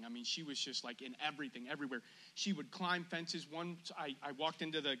everything. She was just like in everything, everywhere. She would climb fences. Once I walked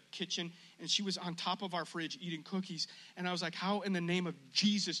into the kitchen, and she was on top of our fridge eating cookies, and I was like, how in the name of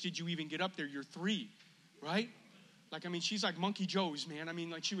Jesus did you even get up there? You're 3, right? Like, she's like Monkey Joe's, man.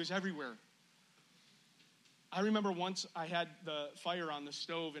 Like, she was everywhere. I remember once I had the fire on the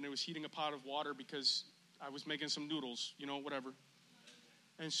stove, and it was heating a pot of water because I was making some noodles, whatever.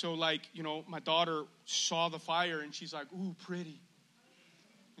 And so, my daughter saw the fire, and she's like, ooh, pretty.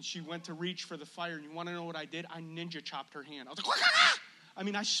 And she went to reach for the fire, and you want to know what I did? I ninja chopped her hand. I was like, ah!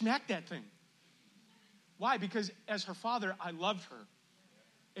 I smacked that thing. Why? Because as her father, I loved her.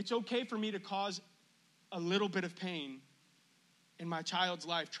 It's okay for me to cause a little bit of pain in my child's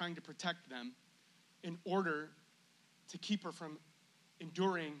life, trying to protect them in order to keep her from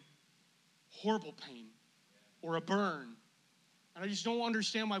enduring horrible pain or a burn. And I just don't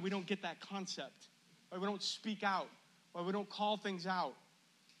understand why we don't get that concept, why we don't speak out, why we don't call things out.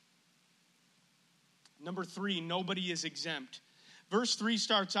 Number 3, nobody is exempt. Verse 3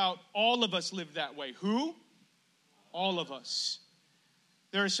 starts out, all of us live that way. Who? All of us.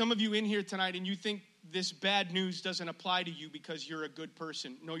 There are some of you in here tonight, and you think this bad news doesn't apply to you because you're a good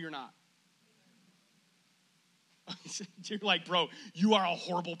person. No, you're not. You're like, bro, you are a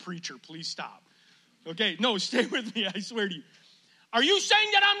horrible preacher. Please stop. Okay, no, stay with me. I swear to you. Are you saying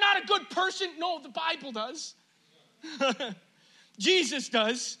that I'm not a good person? No, the Bible does. Jesus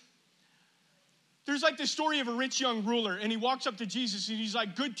does. There's like the story of a rich young ruler, and he walks up to Jesus, and he's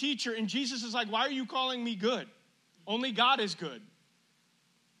like, good teacher. And Jesus is like, why are you calling me good? Only God is good.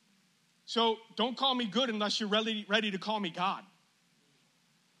 So don't call me good unless you're ready to call me God.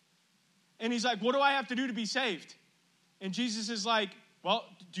 And he's like, what do I have to do to be saved? And Jesus is like, well,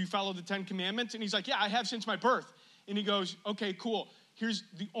 do you follow the 10 commandments? And he's like, yeah, I have since my birth. And he goes, okay, cool. Here's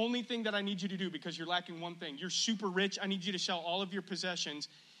the only thing that I need you to do because you're lacking one thing. You're super rich. I need you to sell all of your possessions,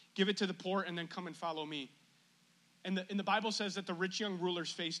 give it to the poor, and then come and follow me. And the Bible says that the rich young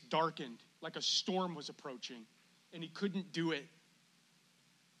ruler's face darkened like a storm was approaching, and he couldn't do it.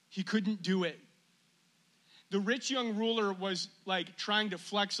 He couldn't do it. The rich young ruler was like trying to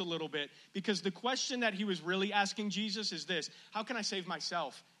flex a little bit because the question that he was really asking Jesus is this: how can I save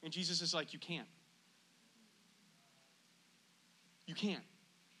myself? And Jesus is like, you can't. You can't.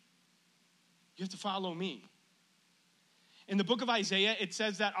 You have to follow me. In the book of Isaiah, it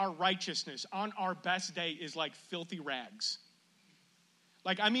says that our righteousness on our best day is like filthy rags.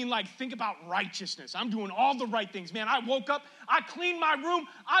 Think about righteousness. I'm doing all the right things. Man, I woke up, I cleaned my room,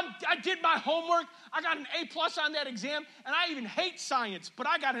 I did my homework, I got an A+ on that exam, and I even hate science, but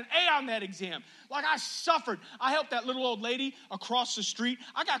I got an A on that exam. Like, I suffered. I helped that little old lady across the street.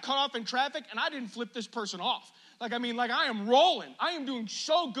 I got cut off in traffic, and I didn't flip this person off. I am rolling. I am doing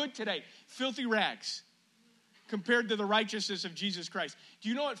so good today. Filthy rags compared to the righteousness of Jesus Christ. Do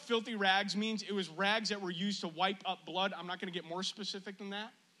you know what filthy rags means? It was rags that were used to wipe up blood. I'm not going to get more specific than that.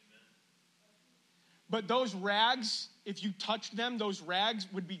 Amen. But those rags, if you touched them, those rags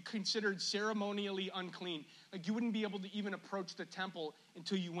would be considered ceremonially unclean. Like, you wouldn't be able to even approach the temple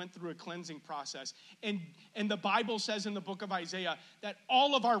until you went through a cleansing process. And the Bible says in the book of Isaiah that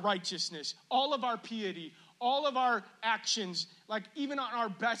all of our righteousness, all of our piety, all of our actions, like even on our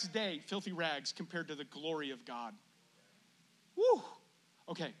best day, filthy rags compared to the glory of God. Woo!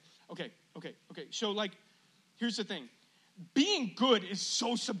 Okay. So, here's the thing. Being good is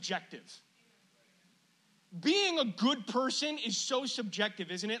so subjective. Being a good person is so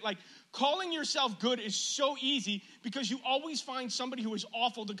subjective, isn't it? Like, calling yourself good is so easy because you always find somebody who is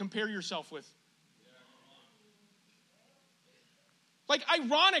awful to compare yourself with. Like,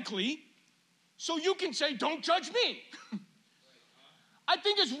 ironically, so you can say, don't judge me. I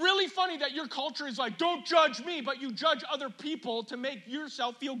think it's really funny that your culture is like, don't judge me, but you judge other people to make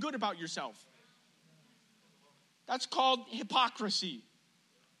yourself feel good about yourself. That's called hypocrisy.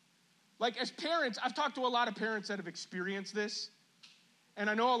 Like as parents, I've talked to a lot of parents that have experienced this. And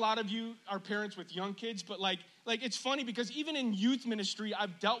I know a lot of you are parents with young kids, but like it's funny because even in youth ministry,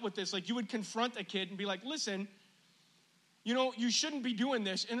 I've dealt with this. Like you would confront a kid and be like, listen, you shouldn't be doing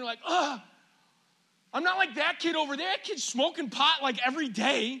this. And they're like, I'm not like that kid over there. That kid's smoking pot like every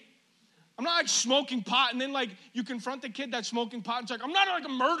day. I'm not like smoking pot. And then like you confront the kid that's smoking pot and it's like, I'm not like a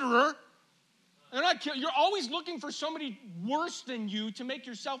murderer. You're always looking for somebody worse than you to make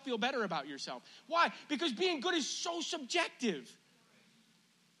yourself feel better about yourself. Why? Because being good is so subjective.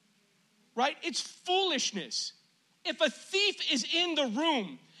 Right? It's foolishness. If a thief is in the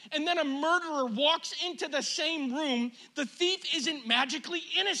room and then a murderer walks into the same room, the thief isn't magically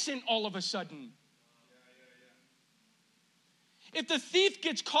innocent all of a sudden. If the thief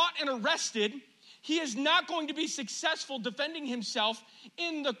gets caught and arrested, he is not going to be successful defending himself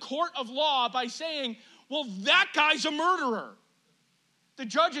in the court of law by saying, well, that guy's a murderer. The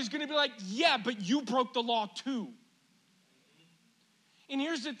judge is going to be like, yeah, but you broke the law too. And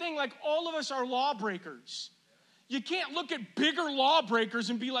here's the thing, like all of us are lawbreakers. You can't look at bigger lawbreakers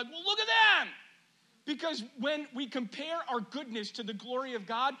and be like, well, look at them. Because when we compare our goodness to the glory of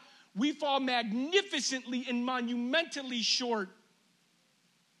God, we fall magnificently and monumentally short.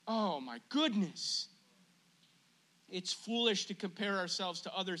 Oh my goodness. It's foolish to compare ourselves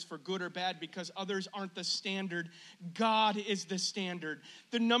to others for good or bad because others aren't the standard. God is the standard.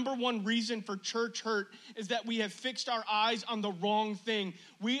 The number one reason for church hurt is that we have fixed our eyes on the wrong thing.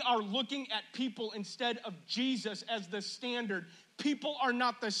 We are looking at people instead of Jesus as the standard. People are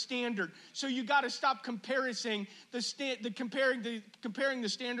not the standard. So you got to stop comparing the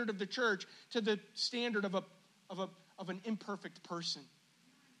standard of the church to the standard of an imperfect person.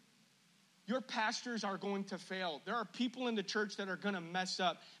 Your pastors are going to fail. There are people in the church that are going to mess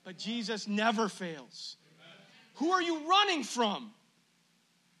up, but Jesus never fails. Amen. Who are you running from?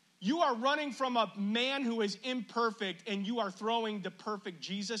 You are running from a man who is imperfect, and you are throwing the perfect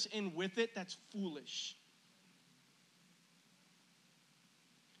Jesus in with it. That's foolish.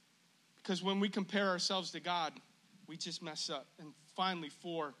 Because when we compare ourselves to God, we just mess up. And finally,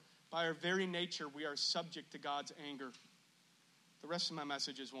 4, by our very nature, we are subject to God's anger. The rest of my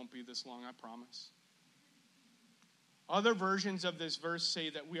messages won't be this long, I promise. Other versions of this verse say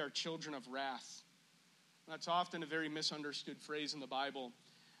that we are children of wrath. That's often a very misunderstood phrase in the Bible.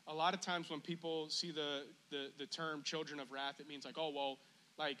 A lot of times when people see the term children of wrath, it means like, oh, well,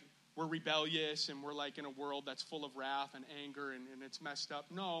 like we're rebellious and we're like in a world that's full of wrath and anger and it's messed up.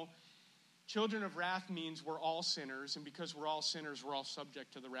 No, children of wrath means we're all sinners, and because we're all sinners, we're all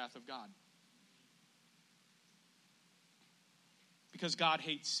subject to the wrath of God. Because God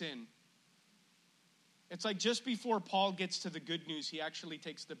hates sin. It's like just before Paul gets to the good news, he actually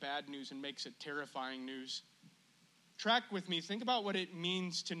takes the bad news and makes it terrifying news. Track with me. Think about what it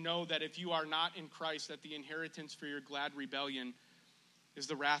means to know that if you are not in Christ, that the inheritance for your glad rebellion is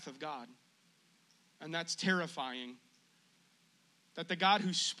the wrath of God. And that's terrifying. That the God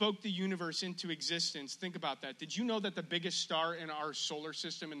who spoke the universe into existence, think about that. Did you know that the biggest star in our solar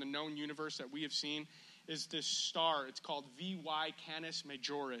system, in the known universe that we have seen, is this star? It's called VY Canis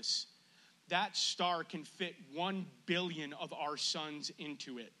Majoris. That star can fit 1 billion of our suns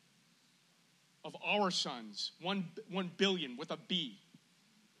into it. Of our suns, 1 billion with a B,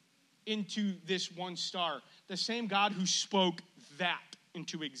 into this one star. The same God who spoke that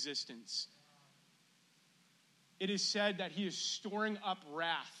into existence. It is said that he is storing up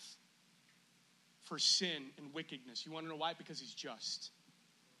wrath for sin and wickedness. You want to know why? Because he's just.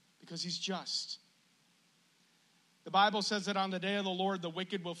 Because he's just. The Bible says that on the day of the Lord, the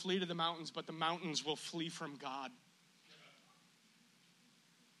wicked will flee to the mountains, but the mountains will flee from God.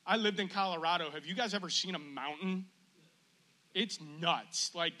 I lived in Colorado. Have you guys ever seen a mountain? It's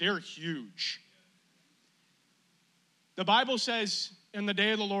nuts. Like, they're huge. The Bible says, in the day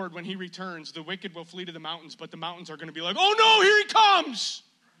of the Lord, when he returns, the wicked will flee to the mountains, but the mountains are going to be like, oh no, here he comes.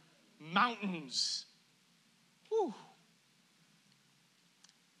 Mountains. Whew.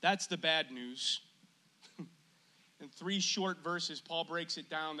 That's the bad news. In 3 short verses, Paul breaks it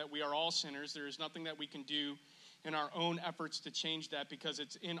down that we are all sinners. There is nothing that we can do in our own efforts to change that because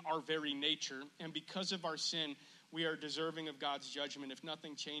it's in our very nature. And because of our sin, we are deserving of God's judgment. If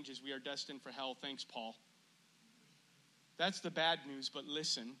nothing changes, we are destined for hell. Thanks, Paul. That's the bad news, but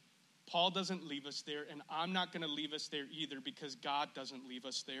listen, Paul doesn't leave us there, and I'm not going to leave us there either because God doesn't leave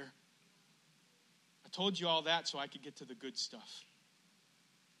us there. I told you all that so I could get to the good stuff.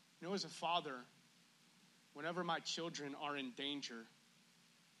 You know, as a father, whenever my children are in danger,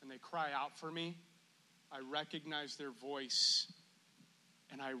 and they cry out for me, I recognize their voice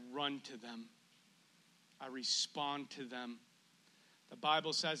and I run to them. I respond to them. The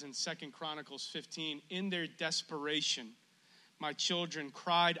Bible says in 2 Chronicles 15, in their desperation, my children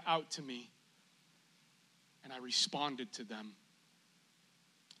cried out to me and I responded to them.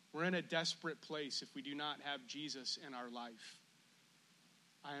 We're in a desperate place if we do not have Jesus in our life.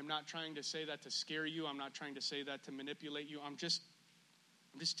 I am not trying to say that to scare you. I'm not trying to say that to manipulate you. I'm just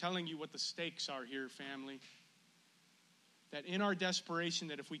telling you what the stakes are here, family. That in our desperation,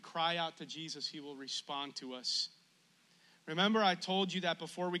 that if we cry out to Jesus, he will respond to us. Remember, I told you that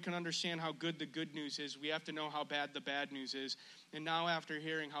before we can understand how good the good news is, we have to know how bad the bad news is. And now after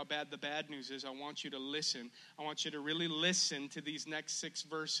hearing how bad the bad news is, I want you to listen. I want you to really listen to these next 6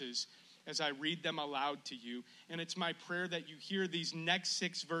 verses as I read them aloud to you. And it's my prayer that you hear these next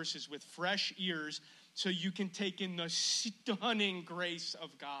 6 verses with fresh ears so you can take in the stunning grace of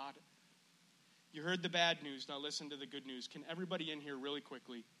God. You heard the bad news. Now listen to the good news. Can everybody in here really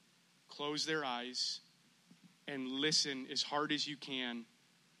quickly close their eyes and listen as hard as you can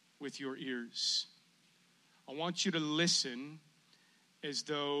with your ears? I want you to listen as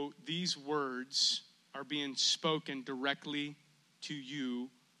though these words are being spoken directly to you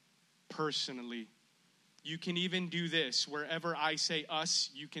personally. You can even do this. Wherever I say us,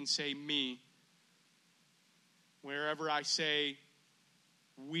 you can say me. Wherever I say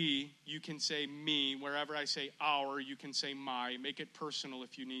we, you can say me. Wherever I say our, you can say my. Make it personal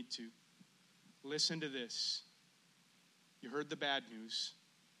if you need to. Listen to this. You heard the bad news.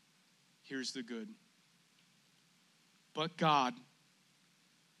 Here's the good. But God,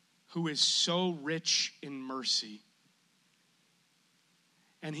 who is so rich in mercy,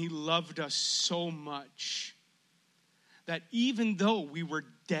 and he loved us so much that even though we were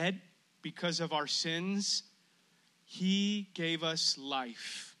dead because of our sins, he gave us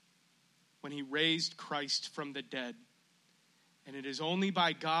life when he raised Christ from the dead. And it is only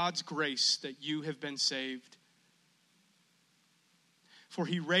by God's grace that you have been saved. For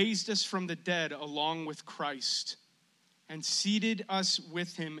he raised us from the dead along with Christ and seated us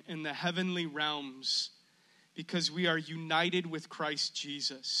with him in the heavenly realms, because we are united with Christ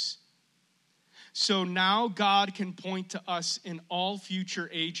Jesus. So now God can point to us in all future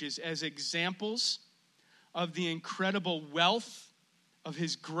ages as examples of the incredible wealth of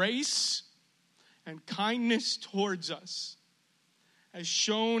his grace and kindness towards us, as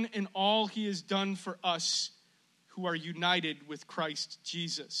shown in all he has done for us who are united with Christ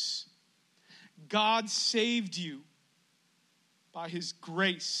Jesus. God saved you by his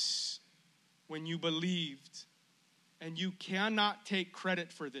grace when you believed. And you cannot take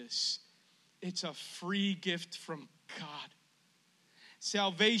credit for this. It's a free gift from God.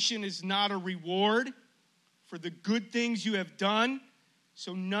 Salvation is not a reward for the good things you have done,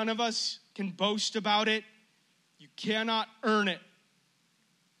 so none of us can boast about it. You cannot earn it.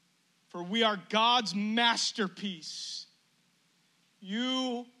 For we are God's masterpiece.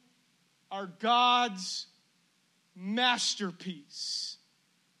 You are God's masterpiece.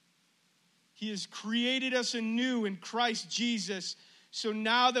 He has created us anew in Christ Jesus, so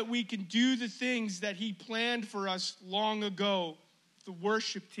now that we can do the things that he planned for us long ago. The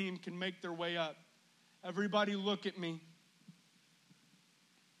worship team can make their way up. Everybody look at me.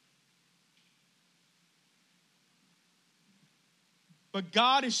 But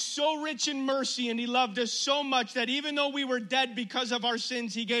God is so rich in mercy, and he loved us so much that even though we were dead because of our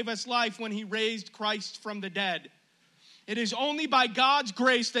sins, he gave us life when he raised Christ from the dead. It is only by God's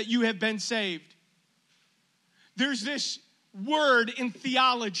grace that you have been saved. There's this word in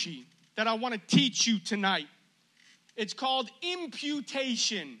theology that I want to teach you tonight. It's called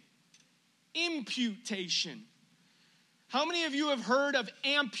imputation. Imputation. How many of you have heard of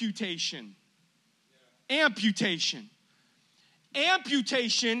amputation? Yeah. Amputation.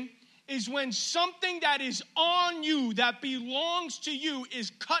 Amputation is when something that is on you, that belongs to you, is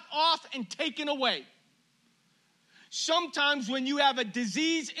cut off and taken away. Sometimes when you have a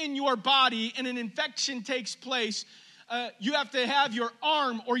disease in your body and an infection takes place, you have to have your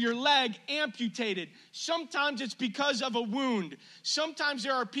arm or your leg amputated. Sometimes it's because of a wound. Sometimes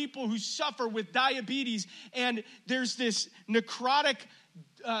there are people who suffer with diabetes, and there's this necrotic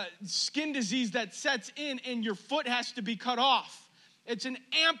skin disease that sets in, and your foot has to be cut off. It's an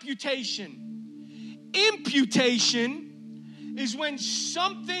amputation. Imputation is when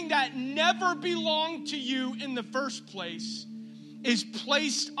something that never belonged to you in the first place is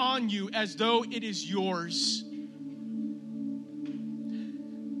placed on you as though it is yours.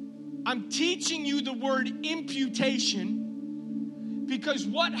 I'm teaching you the word imputation because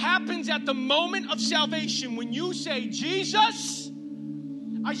what happens at the moment of salvation when you say, Jesus,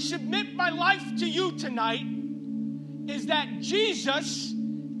 I submit my life to you tonight is that Jesus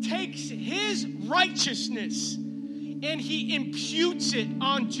takes his righteousness and he imputes it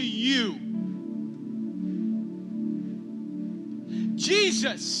onto you.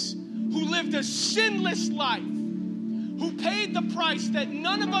 Jesus, who lived a sinless life, who paid the price that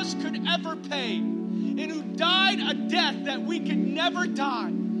none of us could ever pay, and who died a death that we could never die,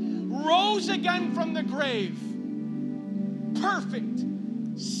 rose again from the grave, perfect,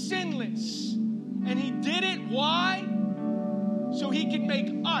 sinless. And he did it, why? So he could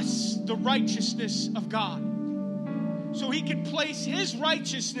make us the righteousness of God. So he could place his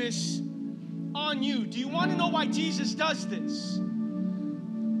righteousness on you. Do you want to know why Jesus does this?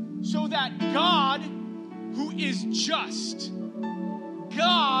 So that God, who is just,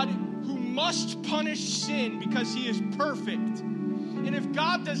 God who must punish sin because he is perfect. And if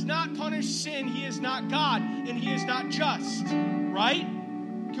God does not punish sin, he is not God and he is not just, right?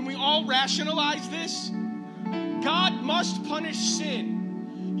 Can we all rationalize this? God must punish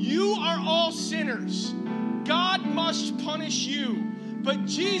sin. You are all sinners. God must punish you. But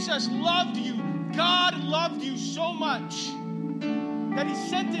Jesus loved you. God loved you so much that he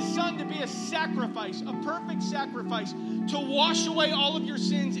sent his son to be a sacrifice, a perfect sacrifice, to wash away all of your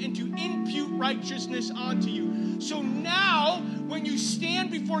sins and to impute righteousness onto you. So now, when you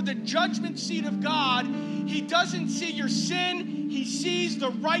stand before the judgment seat of God, he doesn't see your sin, he sees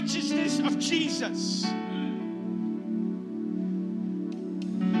the righteousness of Jesus.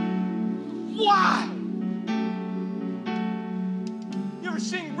 Wow! You ever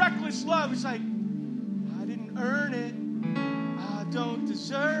sing Reckless Love? It's like, I didn't earn it. I don't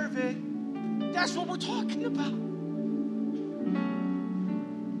deserve it. That's what we're talking about.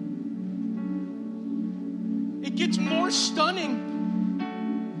 It gets more stunning.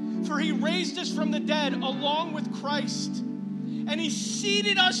 For he raised us from the dead along with Christ. And he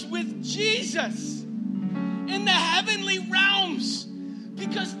seated us with Jesus in the heavenly realms.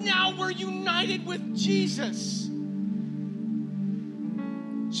 Because now we're united with Jesus.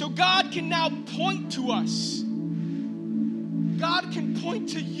 So God can now point to us. God can point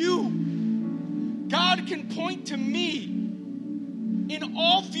to you. God can point to me in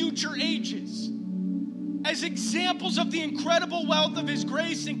all future ages as examples of the incredible wealth of his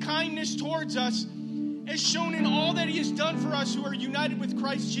grace and kindness towards us, as shown in all that he has done for us who are united with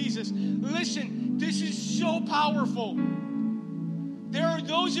Christ Jesus. Listen, this is so powerful. There are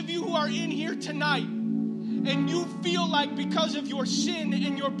those of you who are in here tonight, and you feel like because of your sin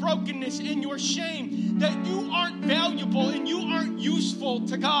and your brokenness and your shame that you aren't valuable and you aren't useful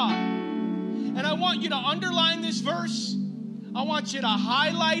to God. And I want you to underline this verse. I want you to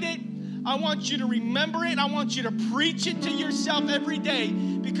highlight it. I want you to remember it. I want you to preach it to yourself every day,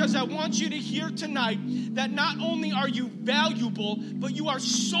 because I want you to hear tonight that not only are you valuable, but you are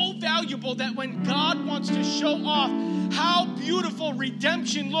so valuable that when God wants to show off how beautiful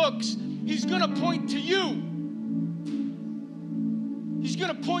redemption looks, he's going to point to you. He's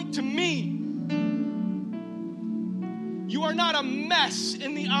going to point to me. You are not a mess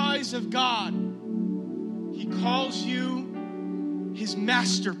in the eyes of God. He calls you his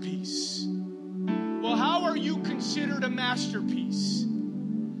masterpiece. Well, how are you considered a masterpiece?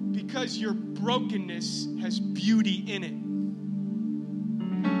 Because your brokenness has beauty in it.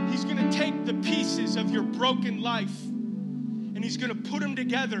 He's going to take the pieces of your broken life and he's going to put them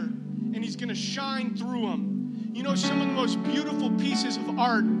together and he's going to shine through them. You know, some of the most beautiful pieces of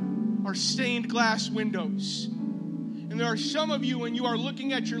art are stained glass windows. And there are some of you, when you are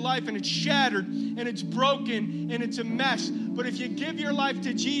looking at your life and it's shattered and it's broken and it's a mess. But if you give your life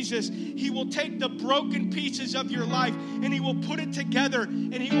to Jesus, he will take the broken pieces of your life and he will put it together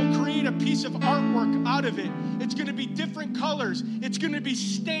and he will create a piece of artwork out of it. It's going to be different colors. It's going to be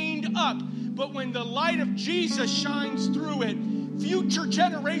stained up. But when the light of Jesus shines through it, future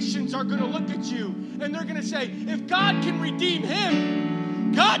generations are going to look at you and they're going to say, if God can redeem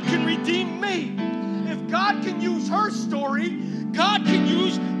him, God can redeem me. If God can use her story, God can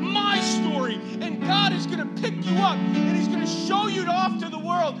use my story. And God is going to pick you up and he's going to show you off to the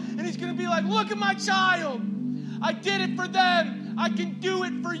world. And he's going to be like, look at my child. I did it for them. I can do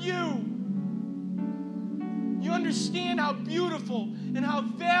it for you. You understand how beautiful and how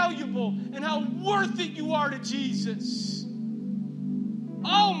valuable and how worth it you are to Jesus.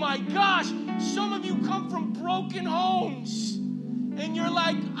 Oh my gosh, some of you come from broken homes and you're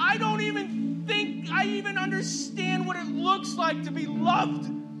like, I don't even think I even understand what it looks like to be loved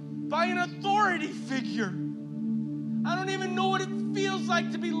by an authority figure. I don't even know what it feels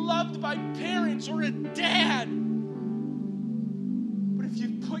like to be loved by parents or a dad. But if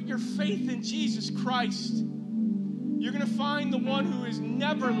you put your faith in Jesus Christ, you're going to find the one who has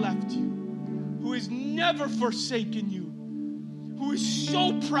never left you, who has never forsaken you, who is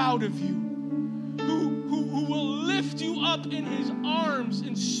so proud of you, who will lift you up in his arms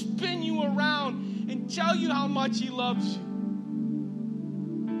and spin you around and tell you how much he loves you.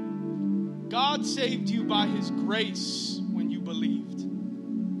 God saved you by his grace when you believed.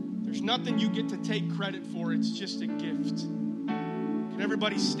 There's nothing you get to take credit for. It's just a gift. Can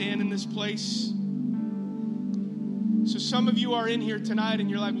everybody stand in this place? So some of you are in here tonight and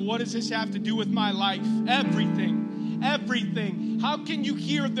you're like, what does this have to do with my life? Everything. Everything. How can you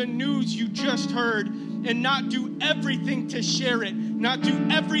hear the news you just heard and not do everything to share it, not do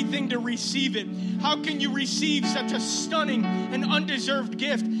everything to receive it? How can you receive such a stunning and undeserved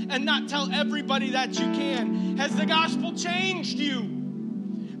gift and not tell everybody that you can? Has the gospel changed you?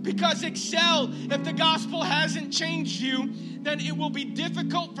 Because Excel, if the gospel hasn't changed you, then it will be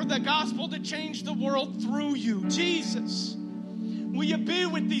difficult for the gospel to change the world through you. Jesus, will you be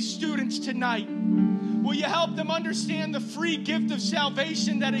with these students tonight? Will you help them understand the free gift of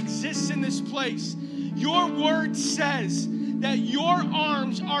salvation that exists in this place? Your word says that your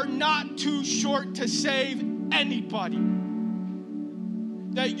arms are not too short to save anybody.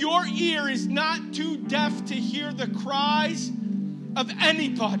 That your ear is not too deaf to hear the cries of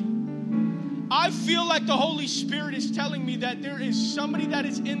anybody. I feel like the Holy Spirit is telling me that there is somebody that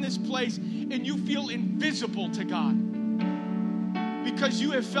is in this place and you feel invisible to God. Because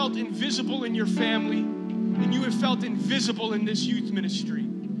you have felt invisible in your family and you have felt invisible in this youth ministry.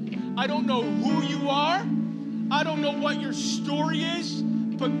 I don't know who you are. I don't know what your story is,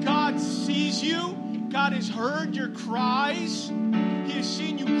 but God sees you. God has heard your cries. He has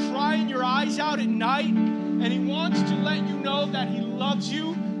seen you crying your eyes out at night, and he wants to let you know that he loves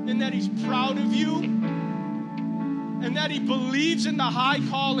you and that he's proud of you and that he believes in the high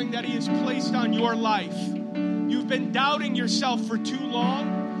calling that he has placed on your life. You've been doubting yourself for too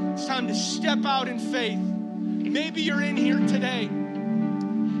long. It's time to step out in faith. Maybe you're in here today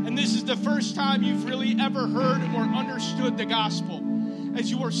and this is the first time you've really ever heard or understood the gospel. As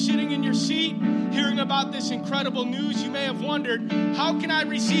you are sitting in your seat, hearing about this incredible news, you may have wondered, how can I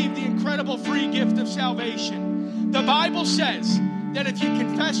receive the incredible free gift of salvation? The Bible says that if you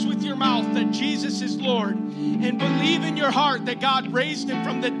confess with your mouth that Jesus is Lord and believe in your heart that God raised him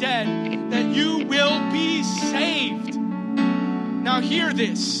from the dead, that you will be saved. Now hear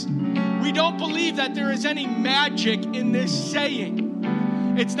this. We don't believe that there is any magic in this saying.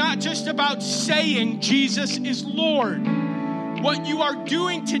 It's not just about saying Jesus is Lord. What you are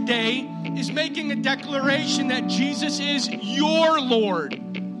doing today is making a declaration that Jesus is your Lord.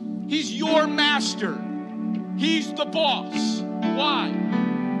 He's your master. He's the boss. Why?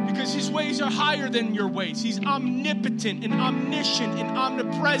 Because his ways are higher than your ways. He's omnipotent and omniscient and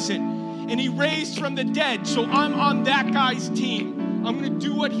omnipresent. And he raised from the dead. So I'm on that guy's team. I'm going to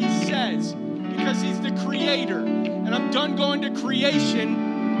do what he says because he's the creator. And I'm done going to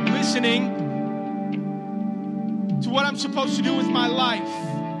creation, listening to what I'm supposed to do with my life.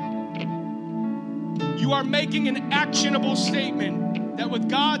 You are making an actionable statement that with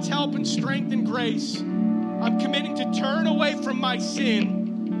God's help and strength and grace, I'm committing to turn away from my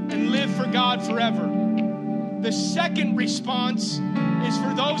sin and live for God forever. The second response is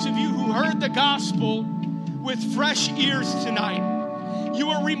for those of you who heard the gospel with fresh ears tonight. You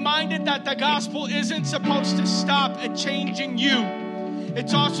are reminded that the gospel isn't supposed to stop at changing you.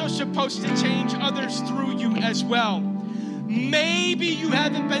 It's also supposed to change others through you as well. Maybe you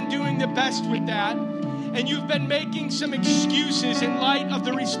haven't been doing the best with that, and you've been making some excuses in light of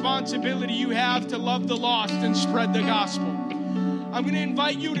the responsibility you have to love the lost and spread the gospel. I'm going to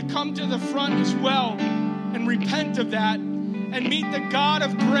invite you to come to the front as well and repent of that and meet the God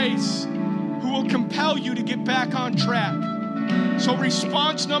of grace who will compel you to get back on track. So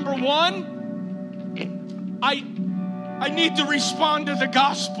response number one, I need to respond to the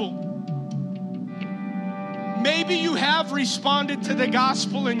gospel. Maybe you have responded to the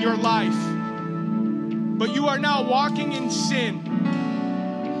gospel in your life, but you are now walking in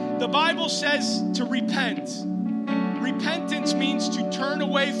sin. The Bible says to repent. Repentance means to turn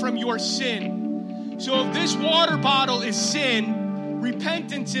away from your sin. So if this water bottle is sin,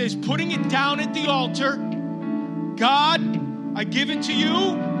 repentance is putting it down at the altar. God, I give it to you,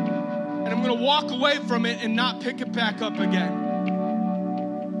 and I'm going to walk away from it and not pick it back up again.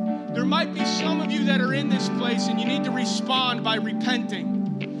 There might be some of you that are in this place and you need to respond by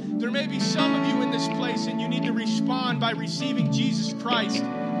repenting. There may be some of you in this place and you need to respond by receiving Jesus Christ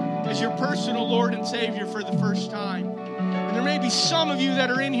as your personal Lord and Savior for the first time. And there may be some of you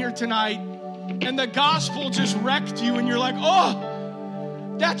that are in here tonight and the gospel just wrecked you and you're like,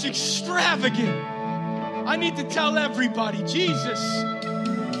 oh, that's extravagant. I need to tell everybody, Jesus.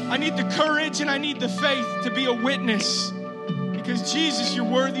 I need the courage and I need the faith to be a witness. Because Jesus, you're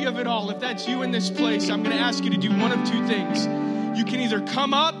worthy of it all. If that's you in this place, I'm going to ask you to do one of two things. You can either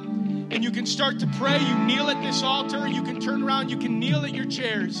come up and you can start to pray. You kneel at this altar. You can turn around. You can kneel at your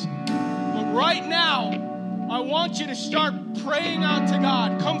chairs. But right now, I want you to start praying out to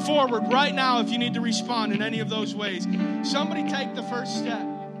God. Come forward right now if you need to respond in any of those ways. Somebody take the first step.